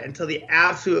about it until the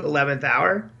absolute 11th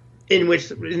hour, in which,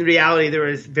 in reality, there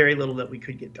was very little that we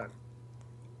could get done.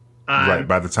 Right.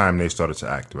 By the time they started to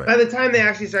act, right. By the time they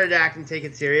actually started to act and take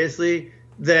it seriously,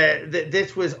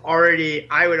 this was already,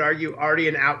 I would argue, already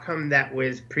an outcome that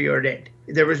was preordained.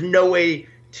 There was no way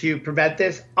to prevent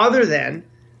this other than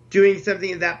doing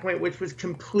something at that point which was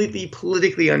completely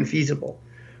politically unfeasible.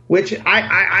 Which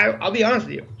I'll be honest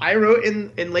with you, I wrote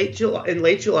in late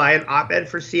July an op-ed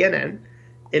for CNN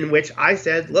in which I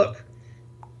said, look,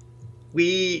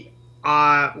 the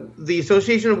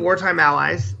Association of Wartime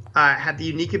Allies had the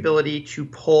unique ability to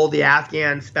poll the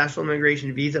Afghan special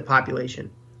immigration visa population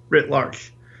writ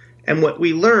large. And what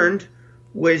we learned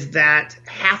was that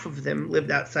half of them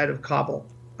lived outside of Kabul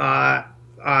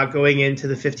going into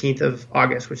the 15th of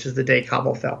August, which is the day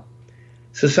Kabul fell.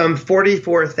 So some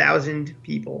 44,000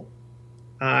 people,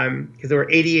 because there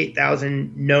were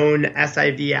 88,000 known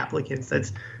SIV applicants,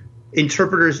 that's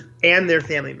interpreters and their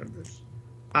family members,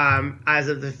 as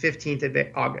of the 15th of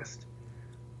August.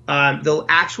 The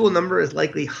actual number is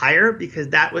likely higher because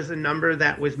that was a number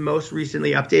that was most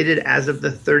recently updated as of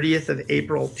the 30th of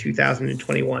April,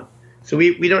 2021. So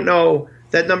we don't know.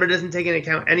 That number doesn't take into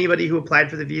account anybody who applied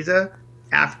for the visa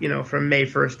from May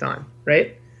 1st on,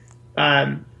 right?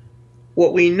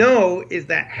 What we know is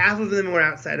that half of them were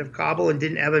outside of Kabul and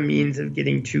didn't have a means of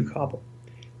getting to Kabul.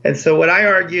 And so what I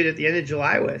argued at the end of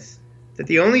July was that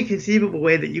the only conceivable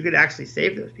way that you could actually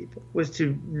save those people was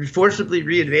to forcibly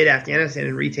reinvade Afghanistan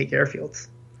and retake airfields,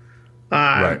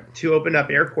 right, to open up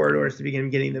air corridors to begin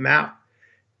getting them out.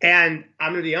 And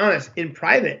I'm going to be honest, in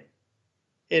private,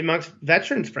 amongst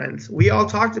veterans friends, we all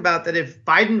talked about that if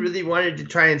Biden really wanted to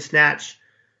try and snatch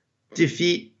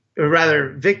defeat, or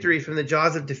rather victory from the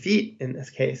jaws of defeat in this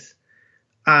case,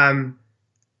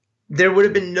 there would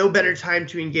have been no better time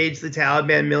to engage the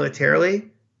Taliban militarily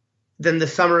than the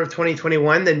summer of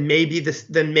 2021, than maybe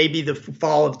the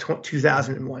fall of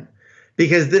 2001,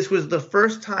 because this was the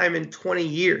first time in 20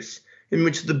 years in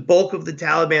which the bulk of the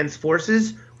Taliban's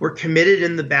forces were committed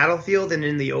in the battlefield and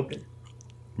in the open.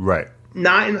 Right.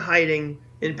 Not in hiding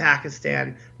in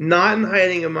Pakistan, not in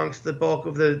hiding amongst the bulk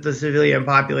of the civilian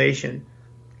population,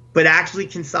 but actually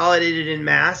consolidated in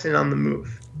mass and on the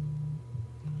move.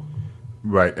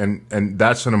 Right, and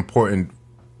that's an important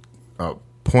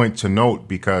point to note,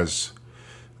 because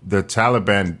the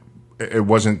Taliban, it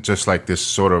wasn't just like this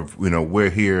sort of, we're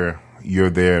here, you're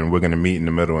there, and we're going to meet in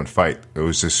the middle and fight. It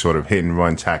was this sort of hit and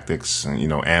run tactics,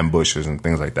 and, ambushes and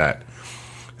things like that,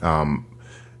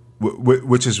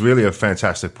 which is really a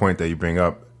fantastic point that you bring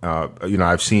up.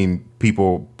 I've seen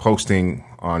people posting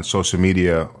on social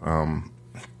media,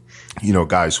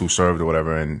 guys who served or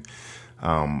whatever, and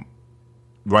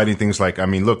writing things like,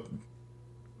 look,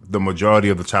 the majority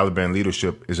of the Taliban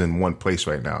leadership is in one place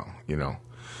right now,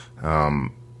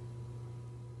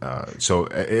 so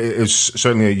it's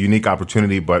certainly a unique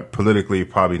opportunity, but politically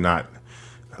probably not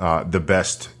the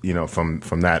best,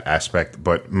 from that aspect,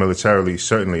 but militarily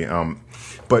certainly.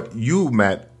 But you,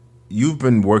 Matt, you've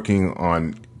been working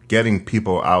on getting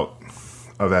people out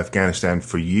of Afghanistan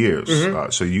for years.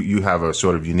 Mm-hmm. So you have a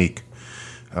sort of unique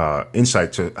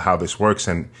insight to how this works.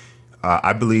 And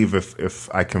I believe, if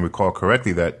I can recall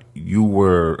correctly, that you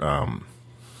were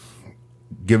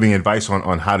giving advice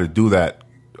on how to do that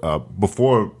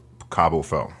before Kabul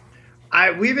fell.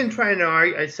 We've been trying to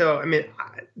argue. So,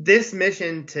 this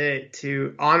mission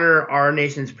to honor our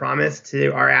nation's promise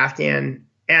to our Afghan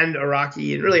and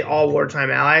Iraqi and really all wartime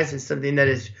allies is something that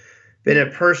has been a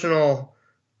personal,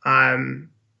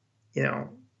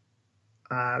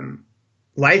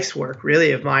 life's work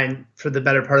really of mine for the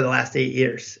better part of the last 8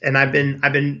 years. And I've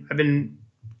been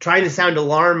trying to sound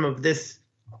alarm of this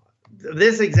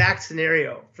exact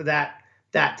scenario for that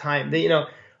time.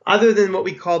 Other than what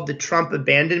we called the Trump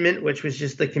abandonment, which was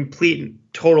just the complete and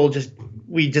total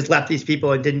we just left these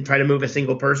people and didn't try to move a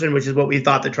single person, which is what we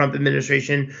thought the Trump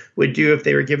administration would do if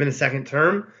they were given a second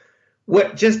term.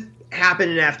 What just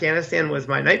happened in Afghanistan was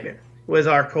my nightmare, was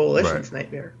our coalition's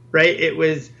nightmare, right? It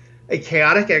was a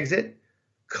chaotic exit,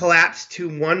 collapsed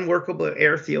to one workable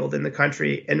airfield in the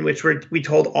country, in which we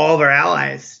told all of our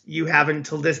allies, you have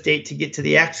until this date to get to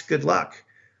the X, good luck.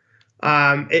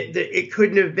 It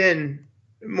couldn't have been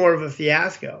more of a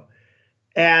fiasco.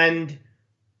 And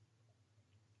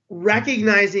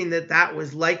recognizing that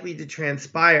was likely to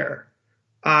transpire,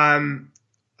 and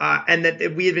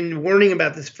that we had been warning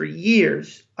about this for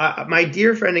years, my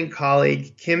dear friend and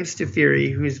colleague, Kim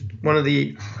Stafiri, who's one of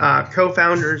the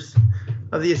co-founders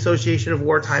of the Association of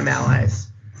Wartime Allies,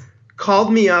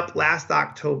 called me up last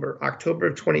October of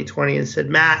 2020, and said,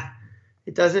 Matt,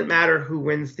 it doesn't matter who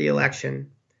wins the election.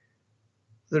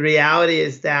 The reality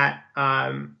is that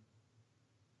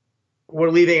we're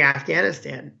leaving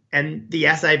Afghanistan, and the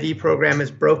SIV program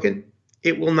is broken.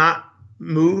 It will not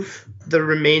move the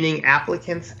remaining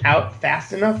applicants out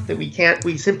fast enough that we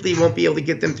simply won't be able to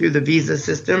get them through the visa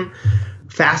system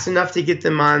fast enough to get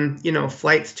them on,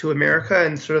 flights to America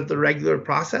and sort of the regular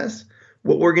process.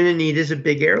 What we're going to need is a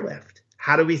big airlift.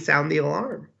 How do we sound the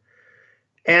alarm?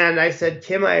 And I said,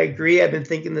 Kim, I agree. I've been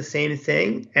thinking the same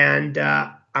thing. And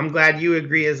I'm glad you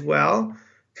agree as well,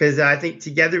 because I think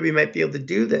together we might be able to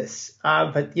do this.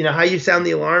 But how you sound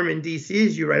the alarm in DC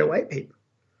is you write a white paper.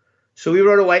 So we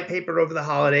wrote a white paper over the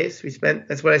holidays.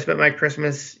 That's what I spent my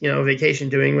Christmas, vacation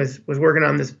doing, was working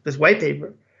on this white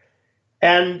paper.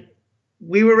 And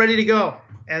we were ready to go.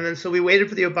 And then so we waited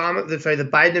for the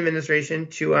Biden administration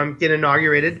to get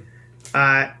inaugurated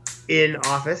in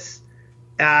office.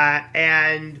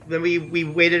 And then we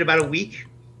waited about a week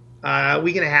and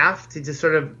a half to just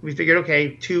we figured,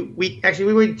 okay, we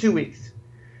waited 2 weeks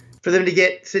for them to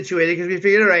get situated, because we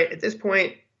figured, all right, at this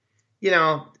point,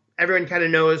 everyone kind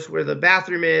of knows where the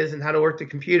bathroom is and how to work the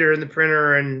computer and the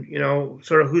printer and,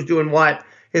 sort of who's doing what.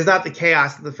 It's not the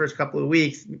chaos of the first couple of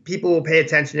weeks. People will pay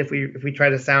attention if we try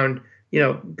to sound,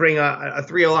 bring a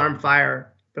 3-alarm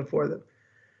fire before them.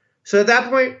 So at that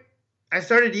point, I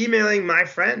started emailing my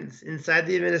friends inside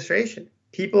the administration,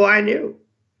 people I knew,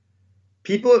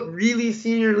 people at really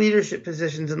senior leadership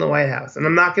positions in the White House. And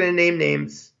I'm not going to name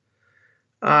names,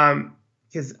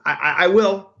 because I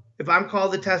will. If I'm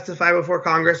called to testify before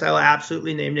Congress, I will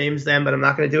absolutely name names then, but I'm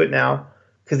not going to do it now,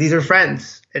 because these are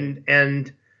friends, and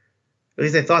at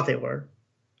least I thought they were.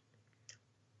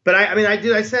 But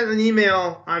I sent an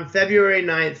email on February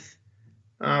 9th,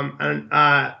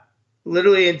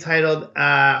 literally entitled,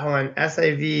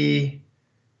 SIV,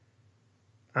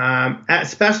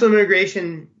 Special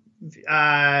Immigration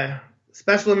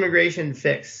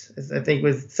Fix, I think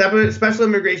was Special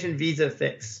Immigration Visa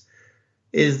Fix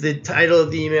is the title of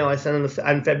the email I sent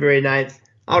on February 9th.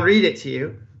 I'll read it to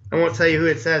you. I won't tell you who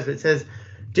it says, but it says,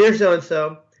 Dear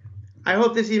so-and-so, I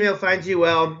hope this email finds you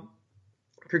well.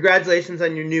 Congratulations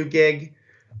on your new gig.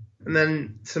 And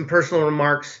then some personal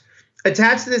remarks.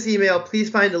 Attached to this email, please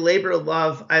find a labor of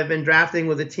love I've been drafting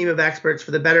with a team of experts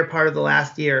for the better part of the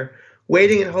last year.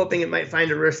 waiting and hoping it might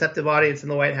find a receptive audience in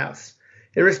the White House.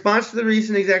 In response to the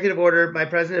recent executive order by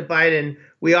President Biden,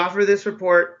 we offer this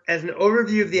report as an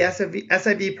overview of the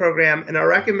SIV program and our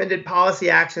recommended policy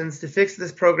actions to fix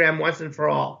this program once and for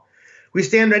all. We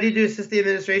stand ready to assist the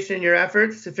administration in your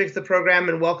efforts to fix the program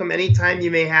and welcome any time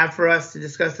you may have for us to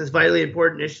discuss this vitally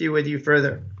important issue with you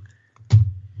further.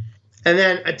 And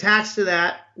then attached to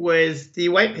that was the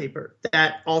white paper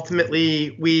that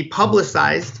ultimately we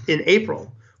publicized in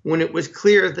April, when it was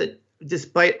clear that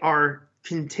despite our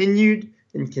continued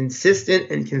and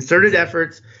consistent and concerted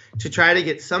efforts to try to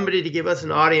get somebody to give us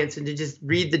an audience and to just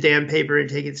read the damn paper and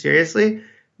take it seriously,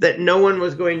 that no one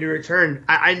was going to return.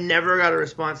 I never got a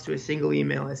response to a single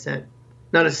email I sent,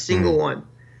 not a single one.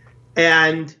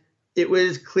 And it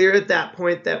was clear at that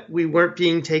point that we weren't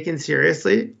being taken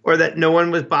seriously, or that no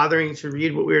one was bothering to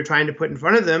read what we were trying to put in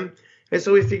front of them. And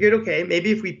so we figured, okay,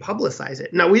 maybe if we publicize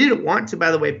it. Now, we didn't want to,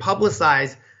 by the way,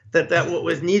 publicize that what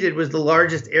was needed was the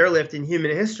largest airlift in human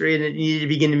history, and it needed to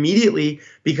begin immediately,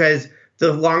 because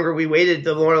the longer we waited,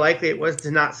 the more likely it was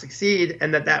to not succeed,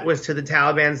 and that was to the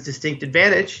Taliban's distinct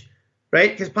advantage,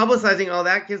 right? Because publicizing all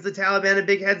that gives the Taliban a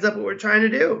big heads up what we're trying to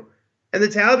do. And the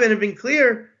Taliban have been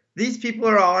clear, these people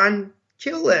are all on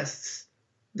kill lists.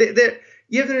 You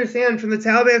have to understand, from the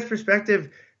Taliban's perspective,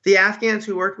 the Afghans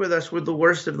who worked with us were the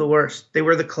worst of the worst. They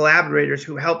were the collaborators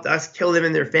who helped us kill them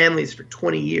and their families for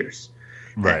 20 years.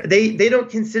 Right. They don't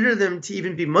consider them to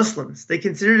even be Muslims. They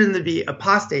consider them to be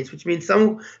apostates, which means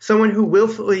someone who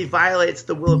willfully violates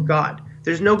the will of God.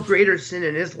 There's no greater sin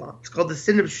in Islam. It's called the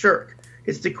sin of shirk.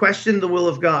 It's to question the will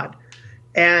of God.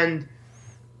 And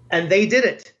they did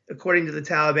it, according to the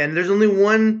Taliban. There's only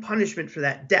one punishment for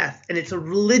that, death. And it's a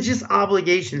religious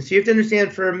obligation. So you have to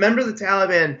understand, for a member of the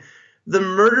Taliban, the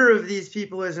murder of these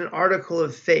people is an article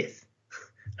of faith.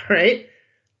 All right?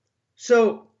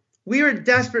 So we were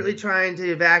desperately trying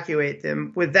to evacuate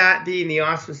them, with that being the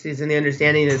auspices and the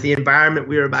understanding that the environment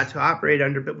we were about to operate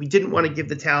under, but we didn't want to give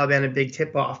the Taliban a big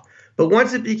tip-off. But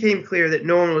once it became clear that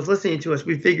no one was listening to us,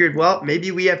 we figured, well, maybe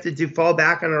we have to fall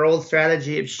back on our old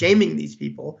strategy of shaming these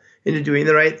people into doing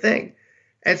the right thing.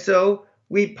 And so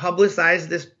we publicized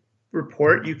this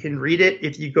report. You can read it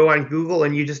if you go on Google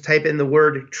and you just type in the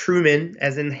word Truman,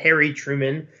 as in Harry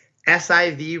Truman,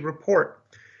 SIV report.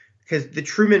 Because the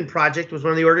Truman Project was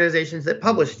one of the organizations that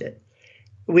published it.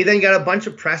 We then got a bunch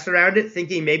of press around it,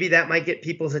 thinking maybe that might get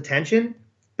people's attention.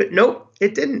 But nope,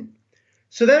 it didn't.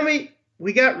 So then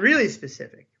we got really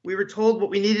specific. We were told what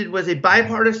we needed was a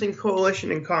bipartisan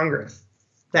coalition in Congress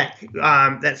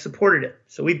that supported it.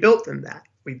 So we built them that.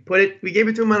 We gave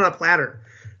it to them on a platter.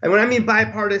 And when I mean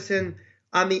bipartisan,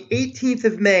 on the 18th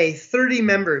of May, 30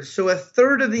 members, so a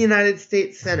third of the United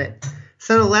States Senate,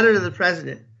 sent a letter to the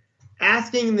president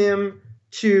asking them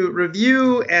to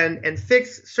review and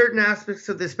fix certain aspects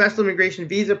of the special immigration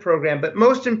visa program. But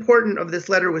most important of this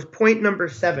letter was point number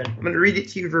 7. I'm going to read it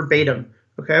to you verbatim,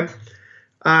 okay?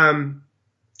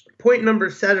 Point number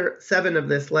 7 of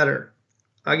this letter,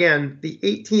 again, the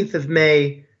 18th of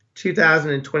May,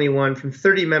 2021, from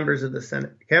 30 members of the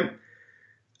Senate, okay?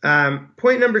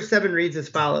 Point number 7 reads as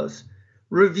follows.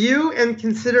 Review and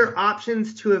consider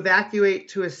options to evacuate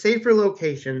to a safer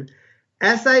location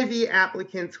SIV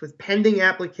applicants with pending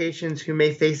applications who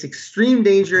may face extreme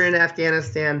danger in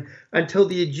Afghanistan until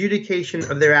the adjudication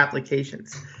of their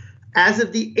applications. As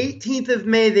of the 18th of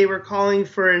May, they were calling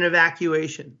for an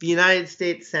evacuation, the United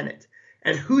States Senate.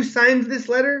 And who signed this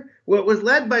letter? Well, it was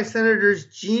led by Senators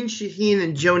Jeanne Shaheen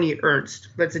and Joni Ernst.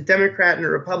 That's a Democrat and a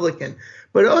Republican.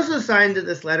 But also signed to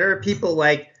this letter are people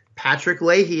like Patrick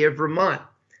Leahy of Vermont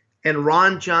and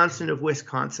Ron Johnson of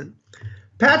Wisconsin.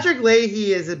 Patrick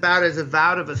Leahy is about as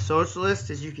avowed of a socialist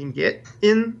as you can get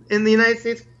in the United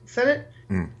States Senate.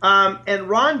 And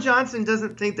Ron Johnson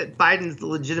doesn't think that Biden's the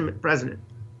legitimate president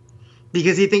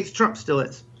because he thinks Trump still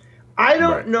is. I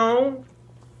don't know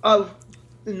of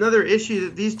another issue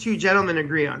that these two gentlemen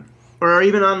agree on or are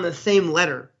even on the same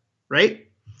letter, right?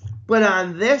 But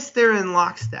on this, they're in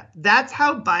lockstep. That's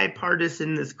how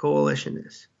bipartisan this coalition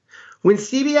is. When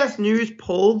CBS News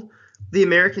polled the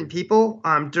American people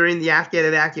during the Afghan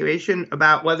evacuation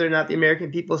about whether or not the American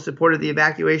people supported the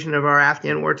evacuation of our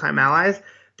Afghan wartime allies,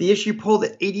 the issue polled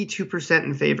at 82%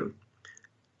 in favor.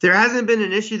 There hasn't been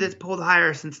an issue that's polled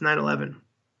higher since 9/11.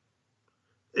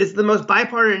 It's the most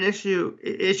bipartisan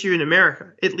issue in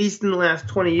America, at least in the last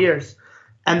 20 years.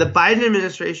 And the Biden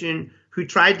administration, who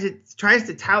tries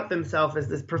to tout themselves as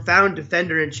this profound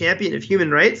defender and champion of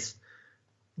human rights,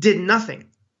 did nothing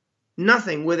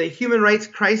with a human rights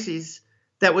crisis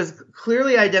that was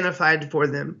clearly identified for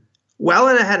them well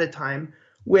and ahead of time,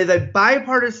 with a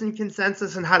bipartisan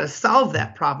consensus on how to solve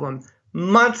that problem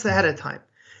months ahead of time.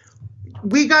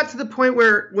 we got to the point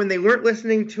where when they weren't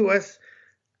listening to us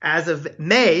as of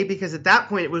May, because at that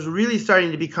point it was really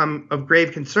starting to become of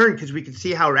grave concern because we could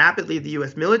see how rapidly the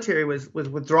U.S. military was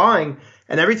withdrawing.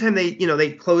 And every time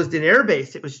they closed an air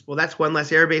base, it was, well, that's one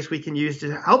less air base we can use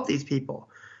to help these people.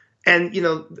 And,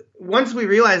 once we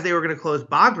realized they were going to close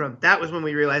Bagram, that was when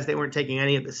we realized they weren't taking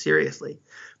any of this seriously.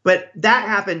 But that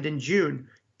happened in June.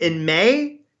 In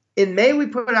May, we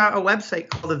put out a website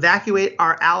called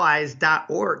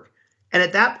evacuateourallies.org. And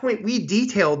at that point, we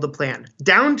detailed the plan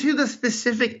down to the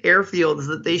specific airfields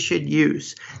that they should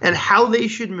use and how they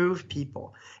should move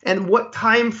people and what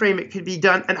time frame it could be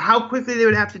done and how quickly they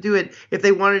would have to do it if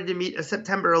they wanted to meet a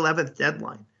September 11th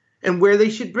deadline, and where they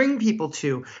should bring people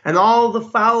to, and all the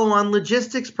follow-on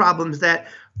logistics problems that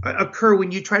occur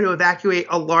when you try to evacuate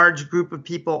a large group of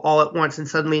people all at once and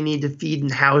suddenly need to feed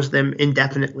and house them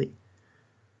indefinitely.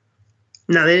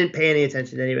 No, they didn't pay any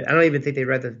attention to any of it. I don't even think they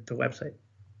read the website.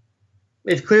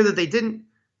 It's clear that they didn't.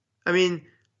 I mean,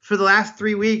 for the last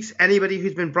 3 weeks, anybody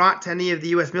who's been brought to any of the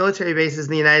U.S. military bases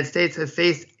in the United States have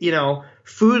faced,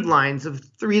 food lines of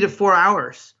 3 to 4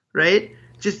 hours, right?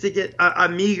 Just to get a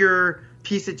meager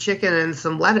piece of chicken and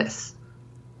some lettuce,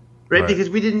 right? Because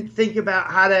we didn't think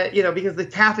about how to, because the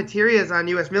cafeterias on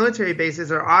U.S. military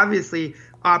bases are obviously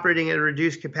operating at a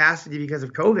reduced capacity because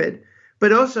of COVID,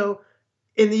 but also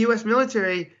in the U.S.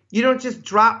 military, you don't just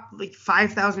drop like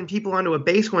 5,000 people onto a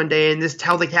base one day and just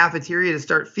tell the cafeteria to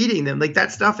start feeding them. Like,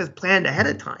 that stuff is planned ahead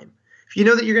of time. If you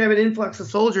know that you're going to have an influx of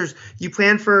soldiers, you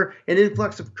plan for an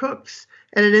influx of cooks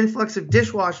and an influx of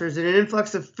dishwashers and an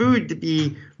influx of food to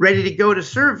be ready to go to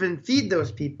serve and feed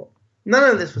those people. None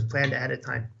of this was planned ahead of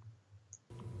time.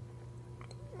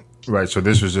 Right. So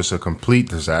this was just a complete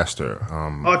disaster.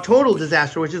 A total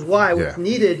disaster, which is why what's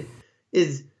needed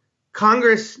is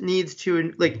Congress needs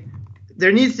to,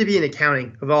 there needs to be an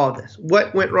accounting of all of this.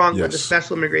 What went wrong with the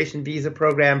special immigration visa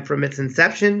program from its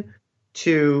inception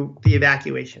to the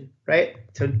evacuation, right?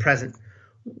 To present.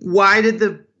 Why did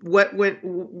the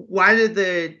Biden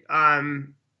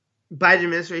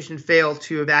administration fail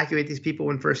to evacuate these people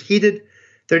when first heated?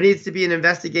 There needs to be an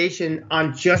investigation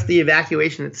on just the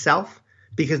evacuation itself,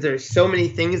 because there's so many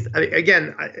things.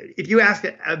 Again, if you ask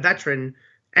a veteran,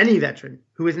 any veteran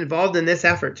who was involved in this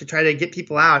effort to try to get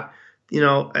people out,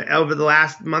 over the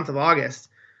last month of August,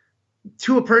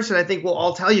 to a person, I think we'll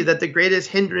all tell you that the greatest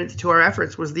hindrance to our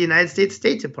efforts was the United States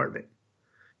State Department,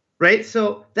 right?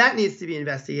 So that needs to be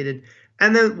investigated.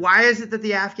 And then why is it that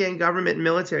the Afghan government and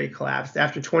military collapsed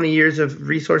after 20 years of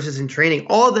resources and training?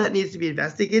 All of that needs to be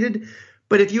investigated.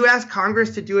 But if you ask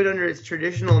Congress to do it under its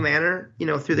traditional manner,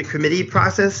 through the committee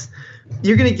process,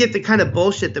 you're going to get the kind of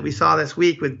bullshit that we saw this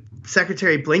week with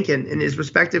Secretary Blinken and his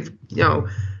respective,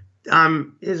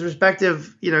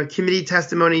 committee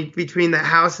testimony between the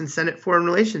House and Senate Foreign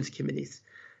Relations committees.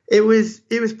 It was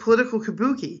political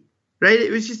kabuki, right?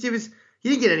 You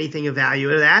didn't get anything of value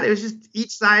out of that. It was just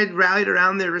each side rallied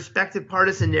around their respective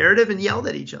partisan narrative and yelled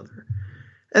at each other.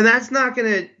 And that's not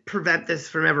going to prevent this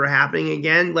from ever happening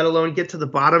again, let alone get to the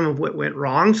bottom of what went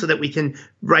wrong so that we can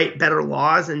write better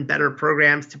laws and better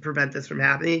programs to prevent this from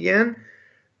happening again.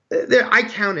 I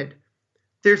counted.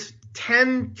 There's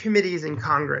 10 committees in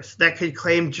Congress that could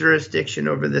claim jurisdiction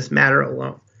over this matter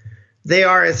alone. They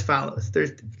are as follows.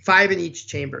 There's 5 in each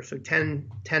chamber, so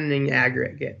 10 in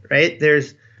aggregate, right?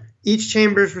 There's each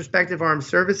chamber's respective armed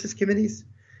services committees,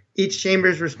 each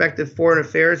chamber's respective foreign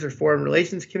affairs or foreign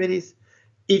relations committees,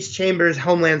 each chamber's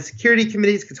homeland security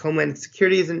committees, because homeland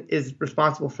security is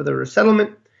responsible for the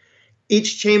resettlement,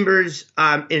 each chamber's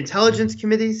intelligence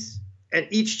committees, and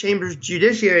each chamber's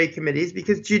judiciary committees,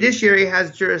 because judiciary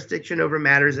has jurisdiction over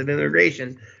matters of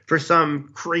immigration for some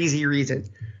crazy reason.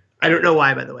 I don't know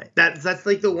why, by the way. That's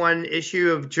like the one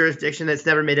issue of jurisdiction that's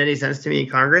never made any sense to me in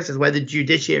Congress, is why the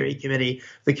Judiciary Committee,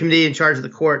 the committee in charge of the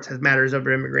courts, has matters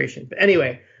over immigration. But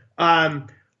anyway,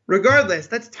 regardless,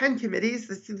 that's 10 committees.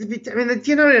 Do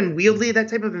you know how unwieldy that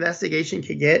type of investigation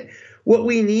could get? What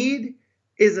we need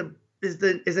is a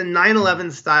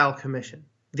 9/11 style commission,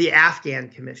 the Afghan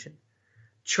commission,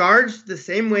 charged the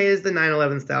same way as the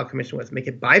 9/11 style commission was. Make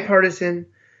it bipartisan,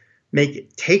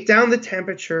 take down the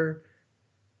temperature,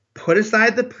 put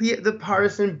aside the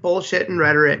partisan bullshit and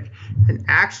rhetoric, and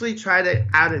actually try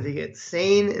to get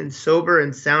sane and sober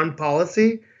and sound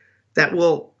policy that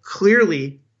will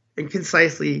clearly and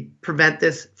concisely prevent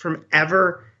this from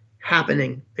ever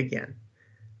happening again.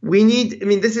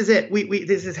 This is it.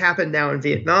 This has happened now in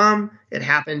Vietnam. It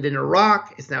happened in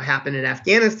Iraq. It's now happened in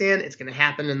Afghanistan. It's going to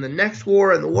happen in the next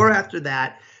war and the war after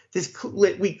that.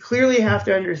 We clearly have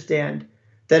to understand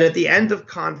that at the end of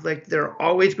conflict, there are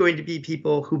always going to be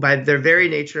people who, by their very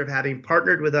nature of having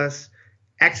partnered with us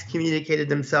excommunicated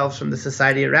themselves from the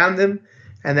society around them,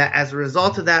 and that as a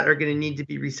result of that are going to need to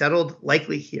be resettled,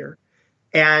 likely here.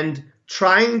 And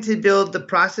trying to build the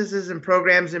processes and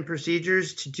programs and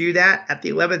procedures to do that at the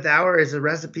 11th hour is a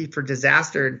recipe for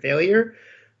disaster and failure.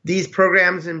 These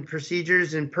programs and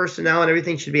procedures and personnel and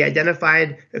everything should be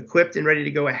identified, equipped, and ready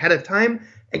to go ahead of time.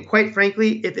 And quite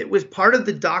frankly, if it was part of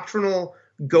the doctrinal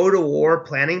go-to-war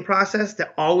planning process to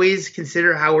always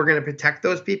consider how we're going to protect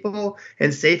those people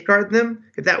and safeguard them,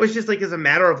 if that was just like as a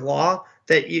matter of law,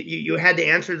 that you had to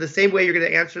answer the same way you're going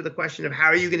to answer the question of how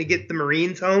are you going to get the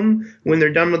Marines home when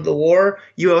they're done with the war,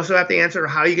 you also have to answer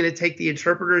how are you going to take the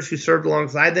interpreters who served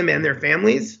alongside them and their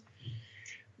families.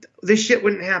 This shit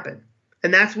wouldn't happen.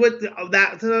 And that's what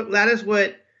that is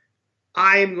what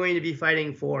I am going to be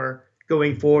fighting for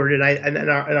going forward, and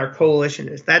our coalition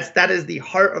is. That is the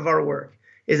heart of our work,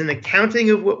 is an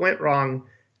accounting of what went wrong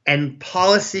and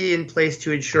policy in place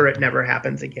to ensure it never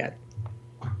happens again.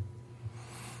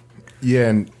 Yeah,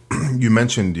 and you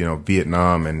mentioned,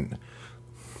 Vietnam, and,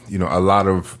 a lot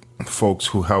of folks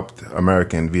who helped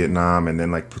America in Vietnam, and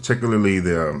then like particularly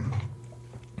the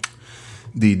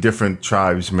different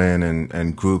tribesmen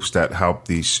and groups that helped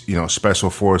these,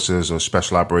 special forces or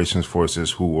special operations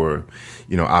forces who were,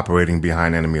 operating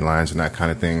behind enemy lines and that kind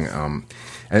of thing.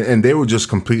 And they were just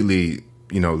completely,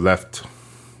 left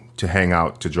to hang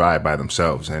out to dry by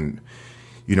themselves. And,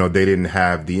 they didn't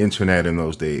have the internet in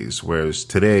those days. Whereas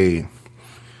today,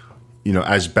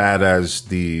 as bad as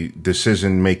the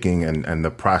decision making and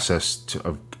the process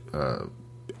of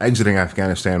exiting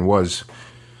Afghanistan was,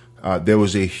 there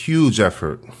was a huge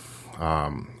effort.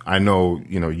 I know,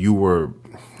 you were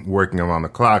working around the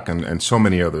clock and so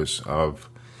many others of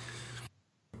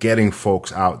getting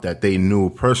folks out that they knew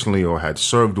personally or had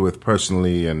served with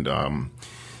personally. And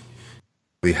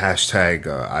the hashtag,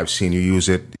 I've seen you use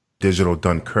it, Digital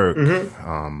Dunkirk.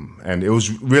 Mm-hmm. And it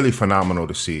was really phenomenal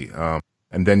to see.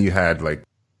 And then you had like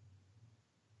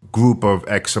group of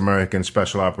ex-American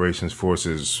Special Operations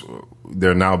Forces,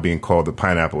 they're now being called the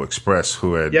Pineapple Express,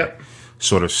 who had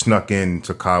sort of snuck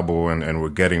into Kabul and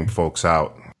were getting folks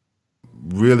out.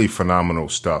 Really phenomenal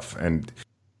stuff. And,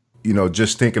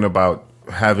 just thinking about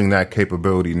having that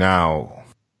capability now,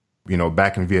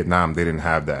 back in Vietnam, they didn't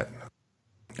have that.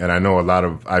 And I know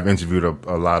I've interviewed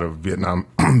a lot of Vietnam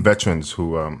veterans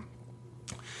who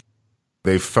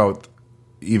they felt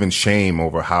even shame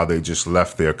over how they just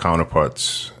left their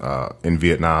counterparts in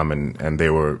Vietnam and they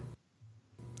were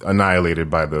annihilated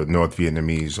by the North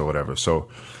Vietnamese or whatever. So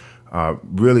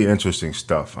really interesting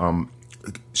stuff.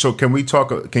 So can you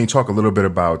talk a little bit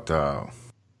about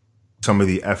some of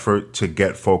the effort to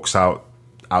get folks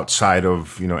outside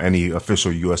of, any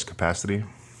official U.S. capacity?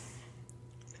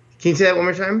 Can you say that one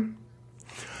more time?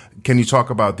 Can you talk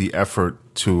about the effort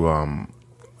to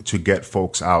get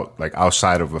folks out, like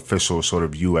outside of official sort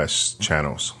of U.S.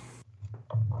 channels?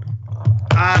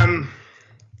 I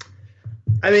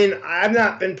mean, I've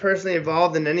not been personally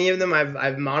involved in any of them.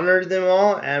 I've monitored them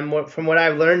all, and from what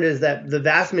I've learned is that the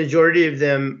vast majority of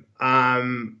them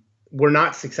were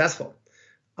not successful.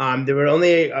 There were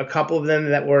only a couple of them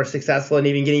that were successful in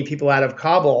even getting people out of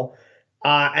Kabul.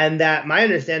 And that my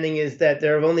understanding is that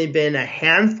there have only been a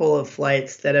handful of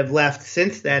flights that have left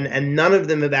since then, and none of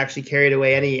them have actually carried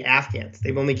away any Afghans.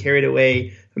 They've only carried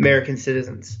away American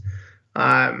citizens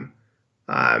because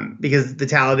the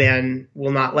Taliban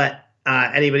will not let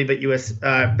anybody but U.S.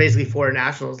 Basically foreign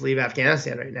nationals leave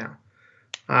Afghanistan right now.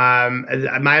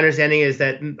 My understanding is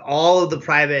that all of the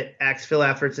private exfil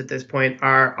efforts at this point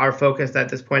are focused at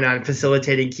this point on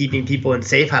facilitating keeping people in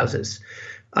safe houses.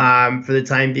 For the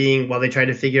time being, while they try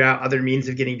to figure out other means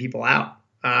of getting people out.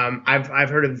 I've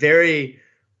heard of a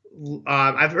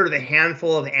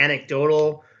handful of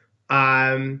anecdotal,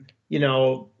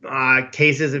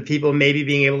 cases of people maybe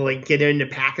being able to like get into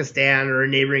Pakistan or a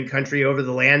neighboring country over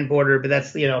the land border, but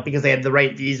that's because they had the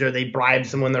right visa or they bribed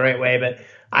someone the right way. But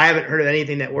I haven't heard of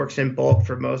anything that works in bulk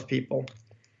for most people.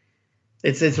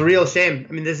 It's a real shame.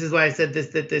 I mean, this is why I said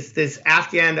this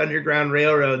Afghan Underground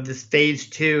Railroad, this phase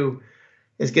 2.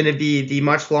 Is going to be the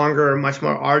much longer, much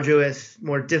more arduous,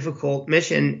 more difficult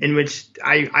mission in which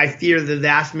I fear the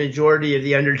vast majority of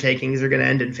the undertakings are going to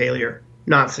end in failure,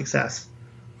 not success.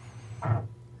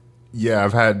 Yeah,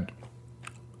 I've had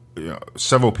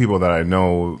several people that I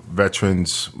know,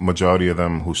 veterans, majority of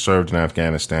them who served in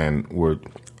Afghanistan were,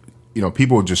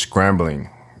 people were just scrambling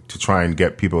to try and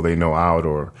get people they know out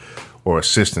or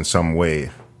assist in some way.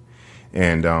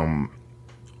 And,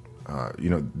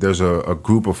 there's a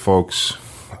group of folks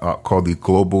called the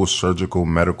Global Surgical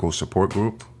Medical Support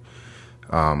Group.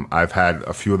 I've had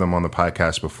a few of them on the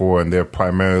podcast before, and they're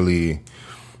primarily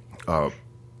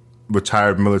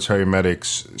retired military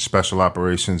medics, special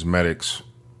operations medics,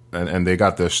 and they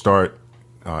got their start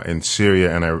in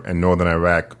Syria and northern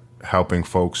Iraq, helping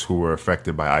folks who were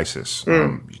affected by ISIS,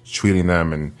 treating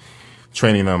them and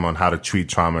training them on how to treat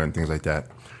trauma and things like that.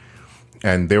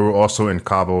 And they were also in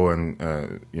Kabul and,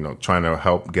 trying to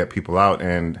help get people out.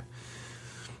 And,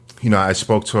 I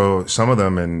spoke to some of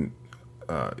them, and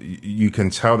you can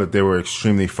tell that they were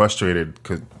extremely frustrated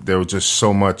because there was just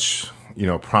so much,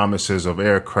 promises of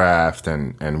aircraft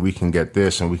and we can get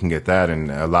this and we can get that. And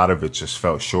a lot of it just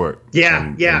fell short. Yeah.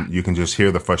 And you can just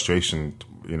hear the frustration,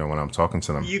 when I'm talking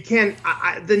to them. You can,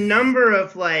 the number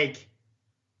of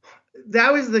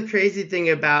that was the crazy thing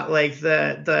about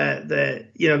the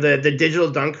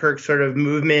digital Dunkirk sort of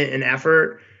movement and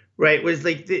effort, right? Was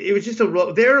it was just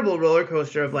a veritable roller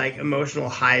coaster of emotional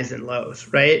highs and lows,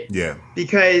 right? Yeah.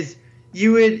 Because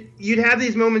you'd have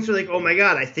these moments where oh my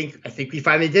God, I think we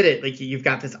finally did it. You've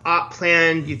got this op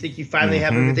plan, you think you finally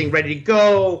have everything ready to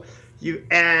go,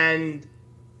 and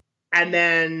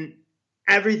then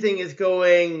everything is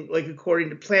going according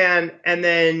to plan, and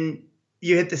then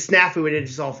you hit the snafu and it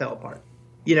just all fell apart,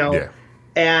 Yeah.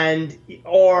 And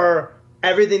or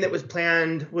everything that was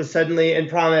planned was suddenly and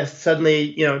promised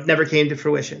never came to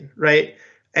fruition, right?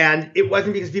 And it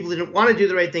wasn't because people didn't want to do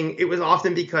the right thing. It was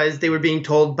often because they were being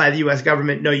told by the U.S.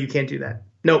 government, no, you can't do that.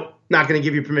 Nope, not going to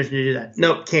give you permission to do that.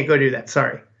 Nope, can't go do that.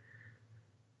 Sorry.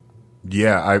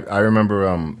 Yeah, I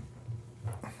remember,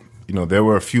 there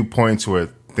were a few points where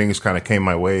things kind of came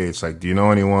my way. It's do you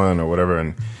know anyone or whatever?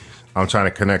 And I'm trying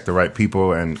to connect the right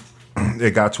people. And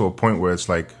it got to a point where it's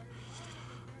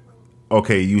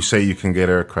okay, you say you can get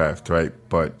aircraft, right?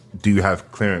 But do you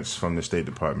have clearance from the State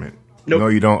Department? Nope. No,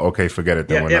 you don't. Okay, forget it.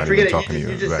 Then we're not even talking to you.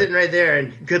 You're just sitting right there,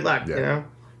 and good luck, Yeah,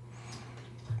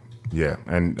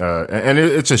 and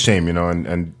it's a shame,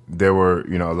 and there were,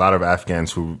 a lot of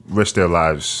Afghans who risked their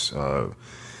lives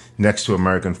next to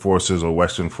American forces or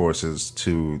Western forces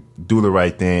to do the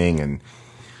right thing and,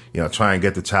 try and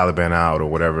get the Taliban out or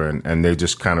whatever, and they've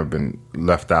just kind of been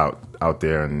left out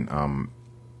there, and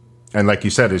like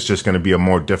you said, it's just going to be a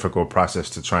more difficult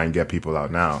process to try and get people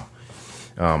out now.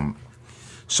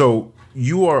 So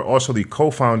you are also the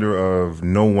co-founder of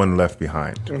No One Left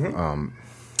Behind.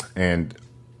 And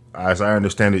as I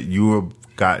understand it, you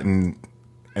have gotten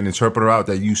an interpreter out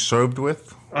that you served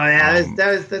with? Oh, yeah,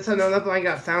 that's how No One Left Behind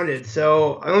got founded.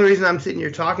 So the only reason I'm sitting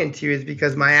here talking to you is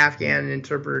because my Afghan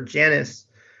interpreter, Janice,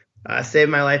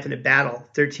 saved my life in a battle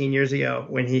 13 years ago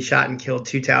when he shot and killed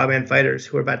 2 Taliban fighters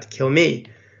who were about to kill me.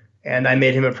 And I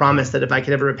made him a promise that if I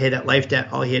could ever repay that life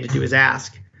debt, all he had to do was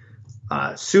ask.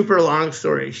 Super long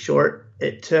story short,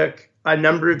 it took a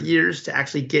number of years to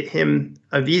actually get him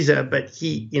a visa. But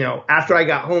he, after I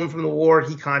got home from the war,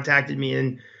 he contacted me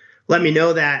and let me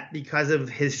know that because of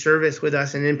his service with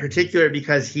us, and in particular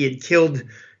because he had killed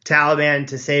Taliban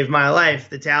to save my life,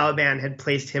 the Taliban had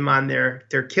placed him on their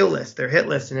kill list, their hit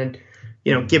list, and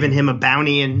had, given him a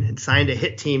bounty and had signed a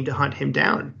hit team to hunt him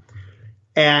down.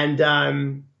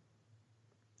 And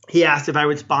he asked if I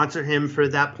would sponsor him for,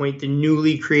 at that point, the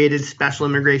newly created special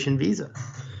immigration visa.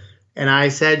 And I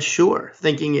said, sure,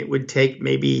 thinking it would take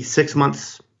maybe 6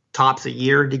 months, tops a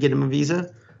year to get him a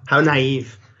visa. How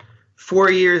naive. 4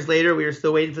 years later, we were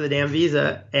still waiting for the damn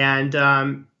visa. And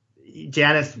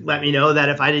Janice let me know that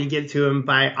if I didn't get it to him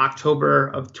by October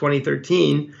of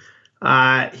 2013,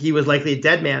 he was likely a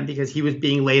dead man because he was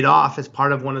being laid off as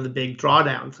part of one of the big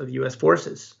drawdowns of U.S.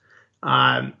 forces.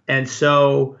 And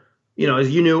so,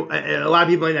 as you knew, a lot of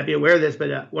people might not be aware of this,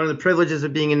 but one of the privileges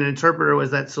of being an interpreter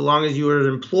was that so long as you were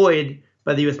employed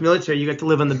by the U.S. military, you got to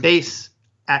live on the base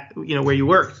at, where you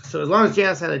worked. So as long as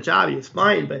Janice had a job, he was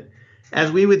fine. But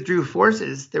as we withdrew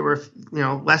forces, there were,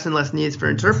 less and less needs for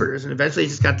interpreters. And eventually it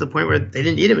just got to the point where they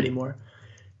didn't need him anymore.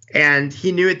 And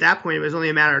he knew at that point it was only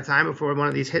a matter of time before one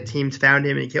of these hit teams found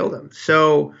him and killed him.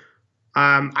 So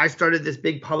I started this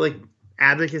big public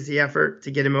advocacy effort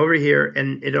to get him over here,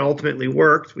 and it ultimately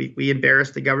worked. We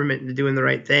embarrassed the government into doing the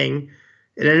right thing.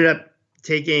 It ended up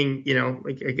taking,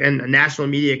 again, a national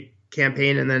media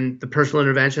campaign and then the personal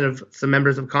intervention of some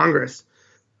members of Congress.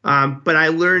 But I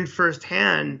learned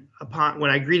firsthand when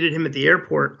I greeted him at the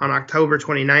airport on October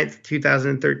 29th,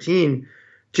 2013,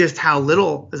 just how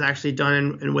little is actually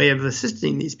done in way of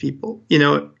assisting these people.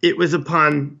 It was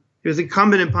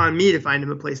incumbent upon me to find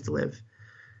him a place to live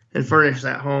and furnish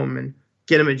that home and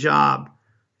get him a job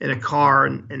and a car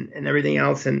and everything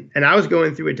else. And I was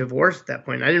going through a divorce at that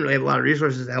point. I didn't really have a lot of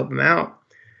resources to help him out.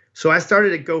 So I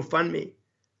started a GoFundMe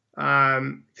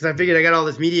because I figured I got all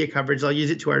this media coverage. I'll use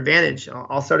it to our advantage.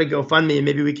 I'll start a GoFundMe and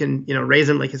maybe we can, raise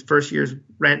him like his first year's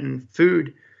rent and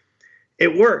food.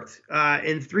 it worked.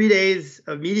 In 3 days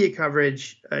of media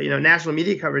coverage, national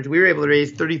media coverage, we were able to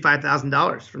raise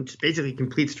 $35,000 from just basically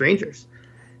complete strangers.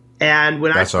 And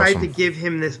when I tried to give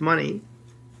him this money,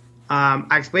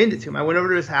 I explained it to him. I went over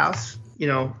to his house,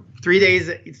 3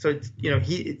 days. So,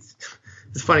 it's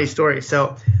a funny story.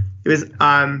 So it was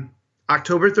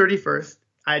October 31st.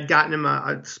 I had gotten him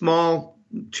a small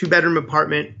 2-bedroom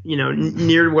apartment,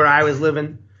 near where I was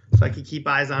living so I could keep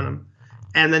eyes on him.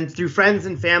 And then through friends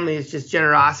and family, it's just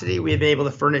generosity, we had been able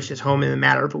to furnish his home in a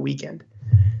matter of a weekend.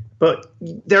 But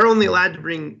they're only allowed to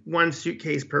bring one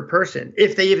suitcase per person,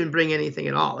 if they even bring anything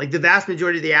at all. Like the vast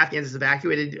majority of the Afghans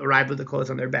evacuated arrived with the clothes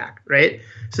on their back, right?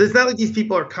 So it's not like these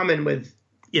people are coming with,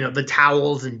 the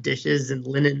towels and dishes and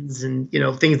linens and,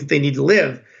 things that they need to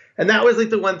live. And that was like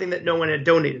the one thing that no one had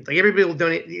donated. Like everybody will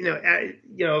donate,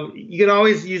 you can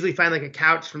always usually find like a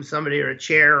couch from somebody or a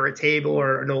chair or a table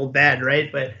or an old bed, right?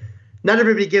 But not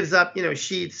everybody gives up,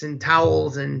 sheets and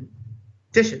towels and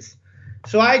dishes.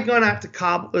 So I had gone out to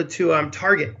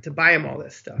Target to buy him all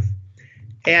this stuff.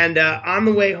 And on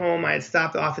the way home, I had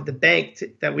stopped off at the bank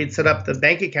that we'd set up the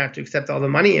bank account to accept all the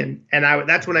money in. And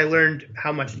that's when I learned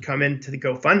how much had come into the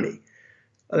GoFundMe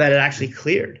that it actually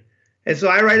cleared. And so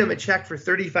I write him a check for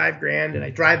 $35,000 and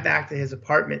I drive back to his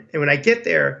apartment. And when I get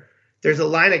there, there's a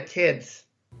line of kids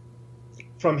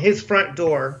from his front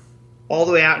door all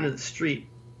the way out into the street,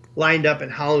 lined up in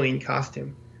Halloween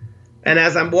costume. And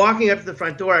as I'm walking up to the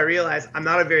front door, I realize I'm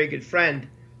not a very good friend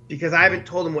because I haven't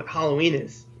told him what Halloween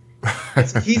is.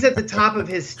 He's at the top of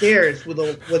his stairs with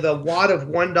a wad of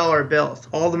 $1 bills,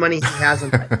 all the money he has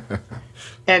in life.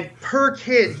 And per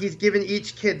kid, he's given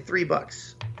each kid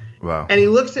 $3. Wow. And he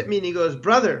looks at me and he goes,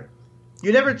 "Brother,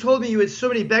 you never told me you had so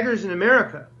many beggars in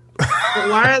America. But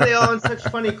why are they all in such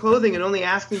funny clothing and only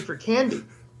asking for candy?"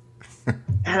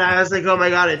 And I was like, "Oh my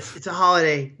God, it's a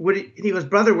holiday." And he goes,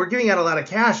 "Brother, we're giving out a lot of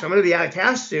cash. I'm going to be out of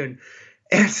cash soon."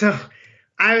 And so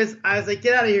I was like,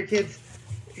 "Get out of here, kids.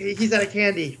 He's out of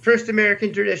candy. First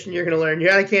American tradition you're going to learn.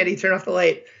 You're out of candy. Turn off the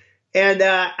light." And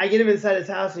I get him inside his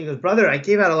house and he goes, "Brother, I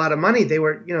gave out a lot of money. They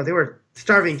were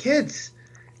starving kids."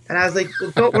 And I was like,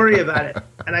 "Well, don't worry about it."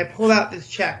 And I pulled out this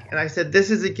check and I said,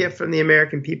 "This is a gift from the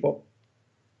American people.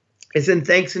 It's in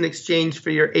thanks in exchange for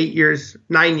your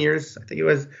 9 years, I think it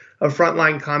was, of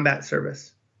frontline combat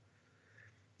service.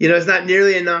 It's not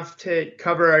nearly enough to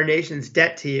cover our nation's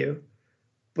debt to you,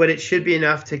 but it should be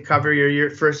enough to cover your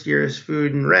first year's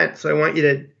food and rent. So I want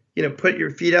you to, put your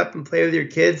feet up and play with your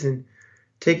kids and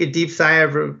take a deep sigh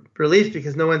of relief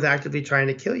because no one's actively trying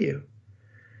to kill you."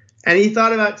 And he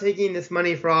thought about taking this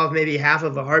money for all of maybe half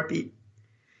of a heartbeat.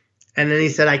 And then he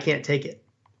said, "I can't take it,"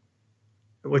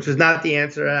 which was not the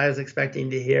answer I was expecting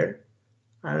to hear.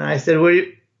 And I said,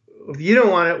 "If you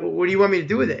don't want it, what do you want me to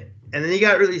do with it?" And then he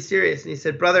got really serious and he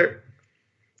said, "Brother,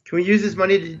 can we use this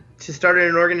money to start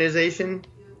an organization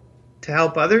to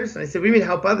help others?" And I said, "What do you mean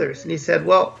help others?" And he said,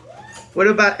 "Well, what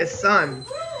about Ihsan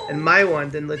and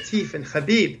Maiwand and Latif and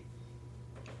Habib?"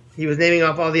 He was naming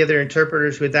off all the other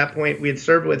interpreters who at that point we had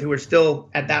served with, who were still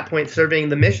at that point serving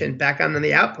the mission back on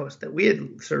the outpost that we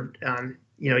had served on,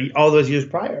 all those years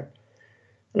prior.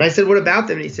 And I said, "What about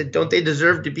them?" And he said, "Don't they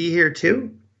deserve to be here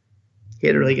too?" He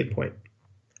had a really good point.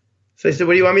 So I said,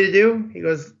 "What do you want me to do?" He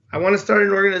goes, "I want to start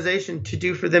an organization to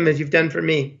do for them as you've done for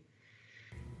me."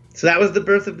 So that was the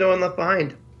birth of No One Left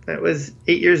Behind. That was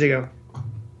 8 years ago.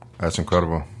 That's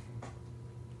incredible.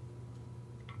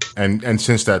 And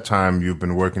since that time, you've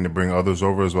been working to bring others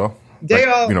over as well?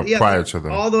 Prior to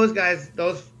them. All those guys,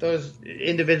 those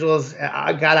individuals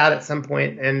got out at some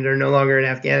point and are no longer in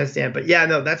Afghanistan. But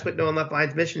that's what No One Left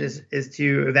Behind's mission is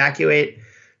to evacuate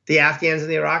the Afghans and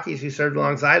the Iraqis who served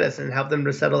alongside us and help them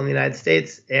to settle in the United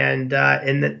States. And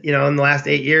in the last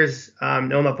 8 years,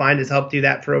 No One Left Behind has helped do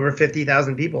that for over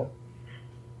 50,000 people.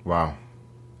 Wow,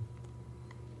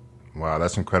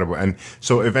 that's incredible. And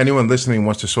so if anyone listening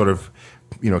wants to sort of,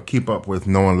 keep up with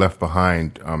No One Left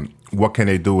Behind, what can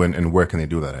they do and where can they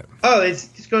do that at? Oh,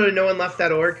 just go to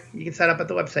nooneleft.org. You can sign up at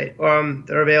the website.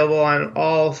 They're available on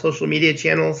all social media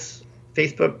channels,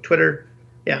 Facebook, Twitter.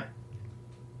 Yeah.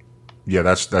 Yeah,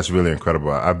 that's really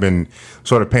incredible. I've been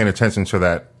sort of paying attention to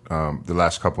that the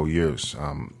last couple of years.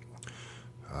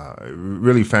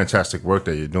 Really fantastic work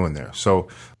that you're doing there. So,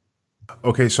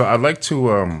 okay, so I'd like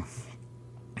to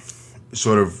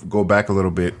sort of go back a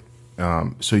little bit.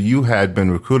 So you had been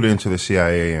recruited into the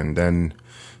CIA, and then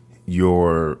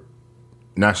your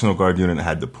National Guard unit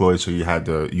had deployed, so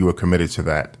you were committed to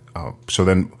that. So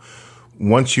then,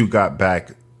 once you got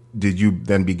back, did you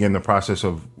then begin the process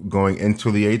of going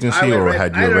into the agency, or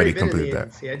had you already completed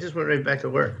that? I just went right back to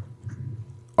work.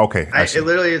 Okay, it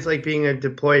literally is like being a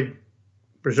deployed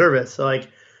reservist. So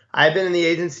I'd been in the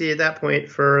agency at that point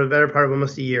for the better part of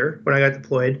almost a year when I got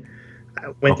deployed.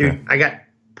 I got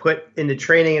put into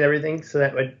training and everything, so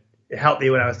that would help me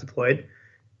when I was deployed.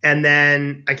 And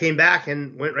then I came back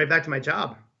and went right back to my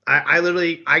job.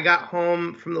 I got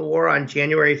home from the war on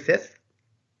January 5th,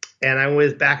 and I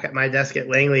was back at my desk at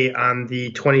Langley on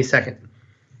the 22nd.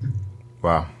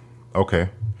 Wow. Okay.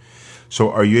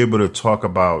 So are you able to talk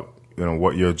about,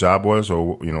 what your job was,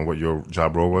 or, what your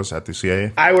job role was at the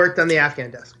CIA? I worked on the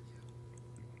Afghan desk.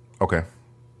 Okay.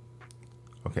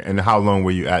 Okay. And how long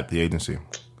were you at the agency?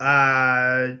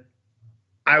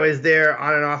 I was there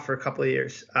on and off for a couple of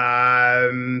years,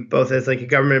 both as like a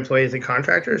government employee as a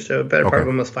contractor. So better part of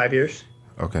almost 5 years.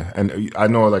 Okay. And I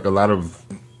know like a lot of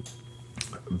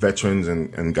veterans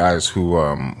and guys who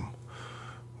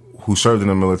served in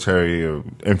the military or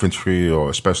infantry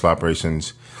or special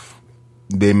operations,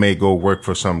 they may go work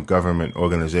for some government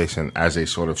organization as a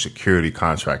sort of security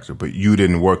contractor, but you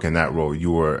didn't work in that role.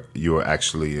 You were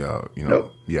actually,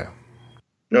 Nope. Yeah.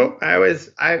 No,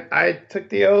 I took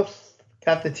the oath.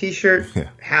 Got the T-shirt,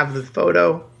 have the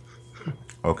photo.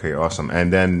 Okay, awesome.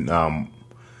 And then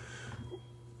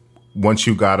once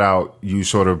you got out, you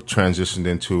sort of transitioned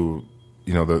into,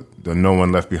 the no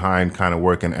one left behind kind of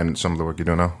work and some of the work you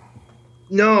do now?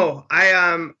 No,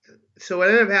 so what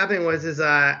ended up happening was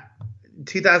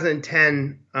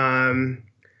 2010,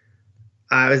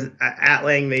 I was at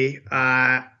Langley.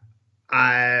 I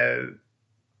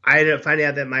ended up finding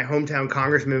out that my hometown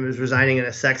congressman was resigning in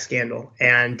a sex scandal,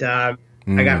 and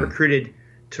I got recruited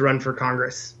to run for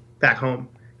Congress back home,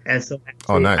 and so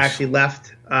I actually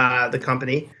left the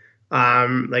company,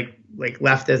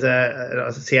 left as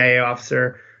a CIA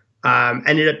officer.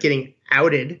 Ended up getting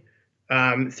outed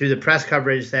through the press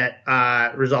coverage that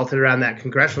resulted around that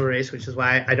congressional race, which is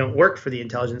why I don't work for the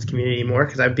intelligence community anymore,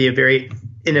 because I'd be a very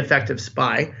ineffective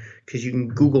spy, because you can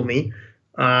Google me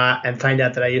and find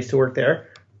out that I used to work there.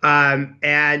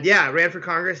 Ran for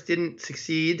Congress, didn't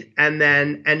succeed, and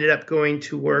then ended up going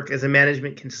to work as a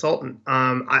management consultant.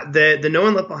 The No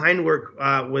One Left Behind work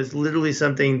was literally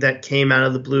something that came out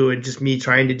of the blue, and just me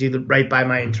trying to do the right by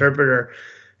my interpreter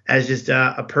as just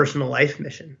a personal life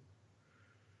mission.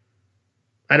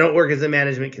 I don't work as a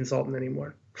management consultant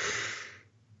anymore.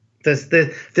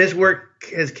 This work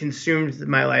has consumed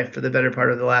my life for the better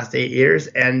part of the last 8 years,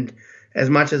 and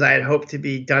as much as I had hoped to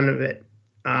be done with it,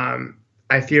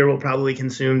 I fear will probably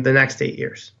consume the next 8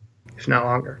 years, if not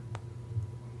longer.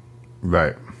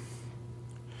 Right.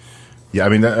 Yeah, I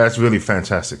mean, that's really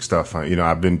fantastic stuff.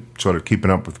 I've been sort of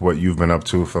keeping up with what you've been up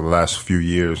to for the last few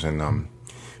years, and,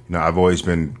 I've always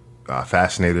been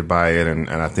fascinated by it, and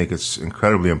I think it's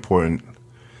incredibly important.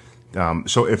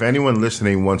 So if anyone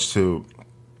listening wants to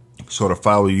sort of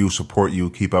follow you, support you,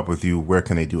 keep up with you, where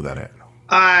can they do that at?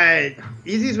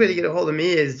 Easiest way to get a hold of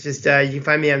me is just you can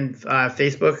find me on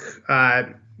Facebook.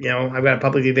 I've got a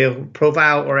publicly available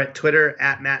profile, or at Twitter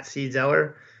at Matt C.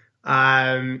 Zeller.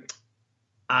 That's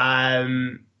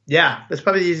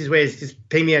probably the easiest way is just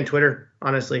ping me on Twitter,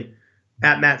 honestly,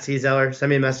 at Matt C. Zeller. Send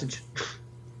me a message.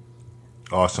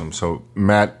 Awesome. So,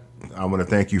 Matt, I want to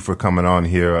thank you for coming on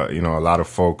here. A lot of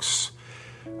folks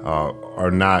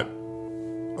are not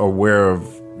aware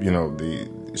of,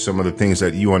 some of the things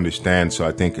that you understand. So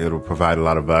I think it'll provide a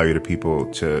lot of value to people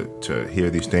to hear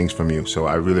these things from you. So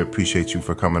I really appreciate you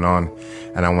for coming on,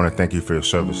 and I want to thank you for your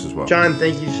service as well. John,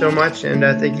 thank you so much, and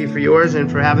thank you for yours and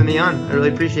for having me on. I really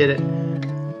appreciate it.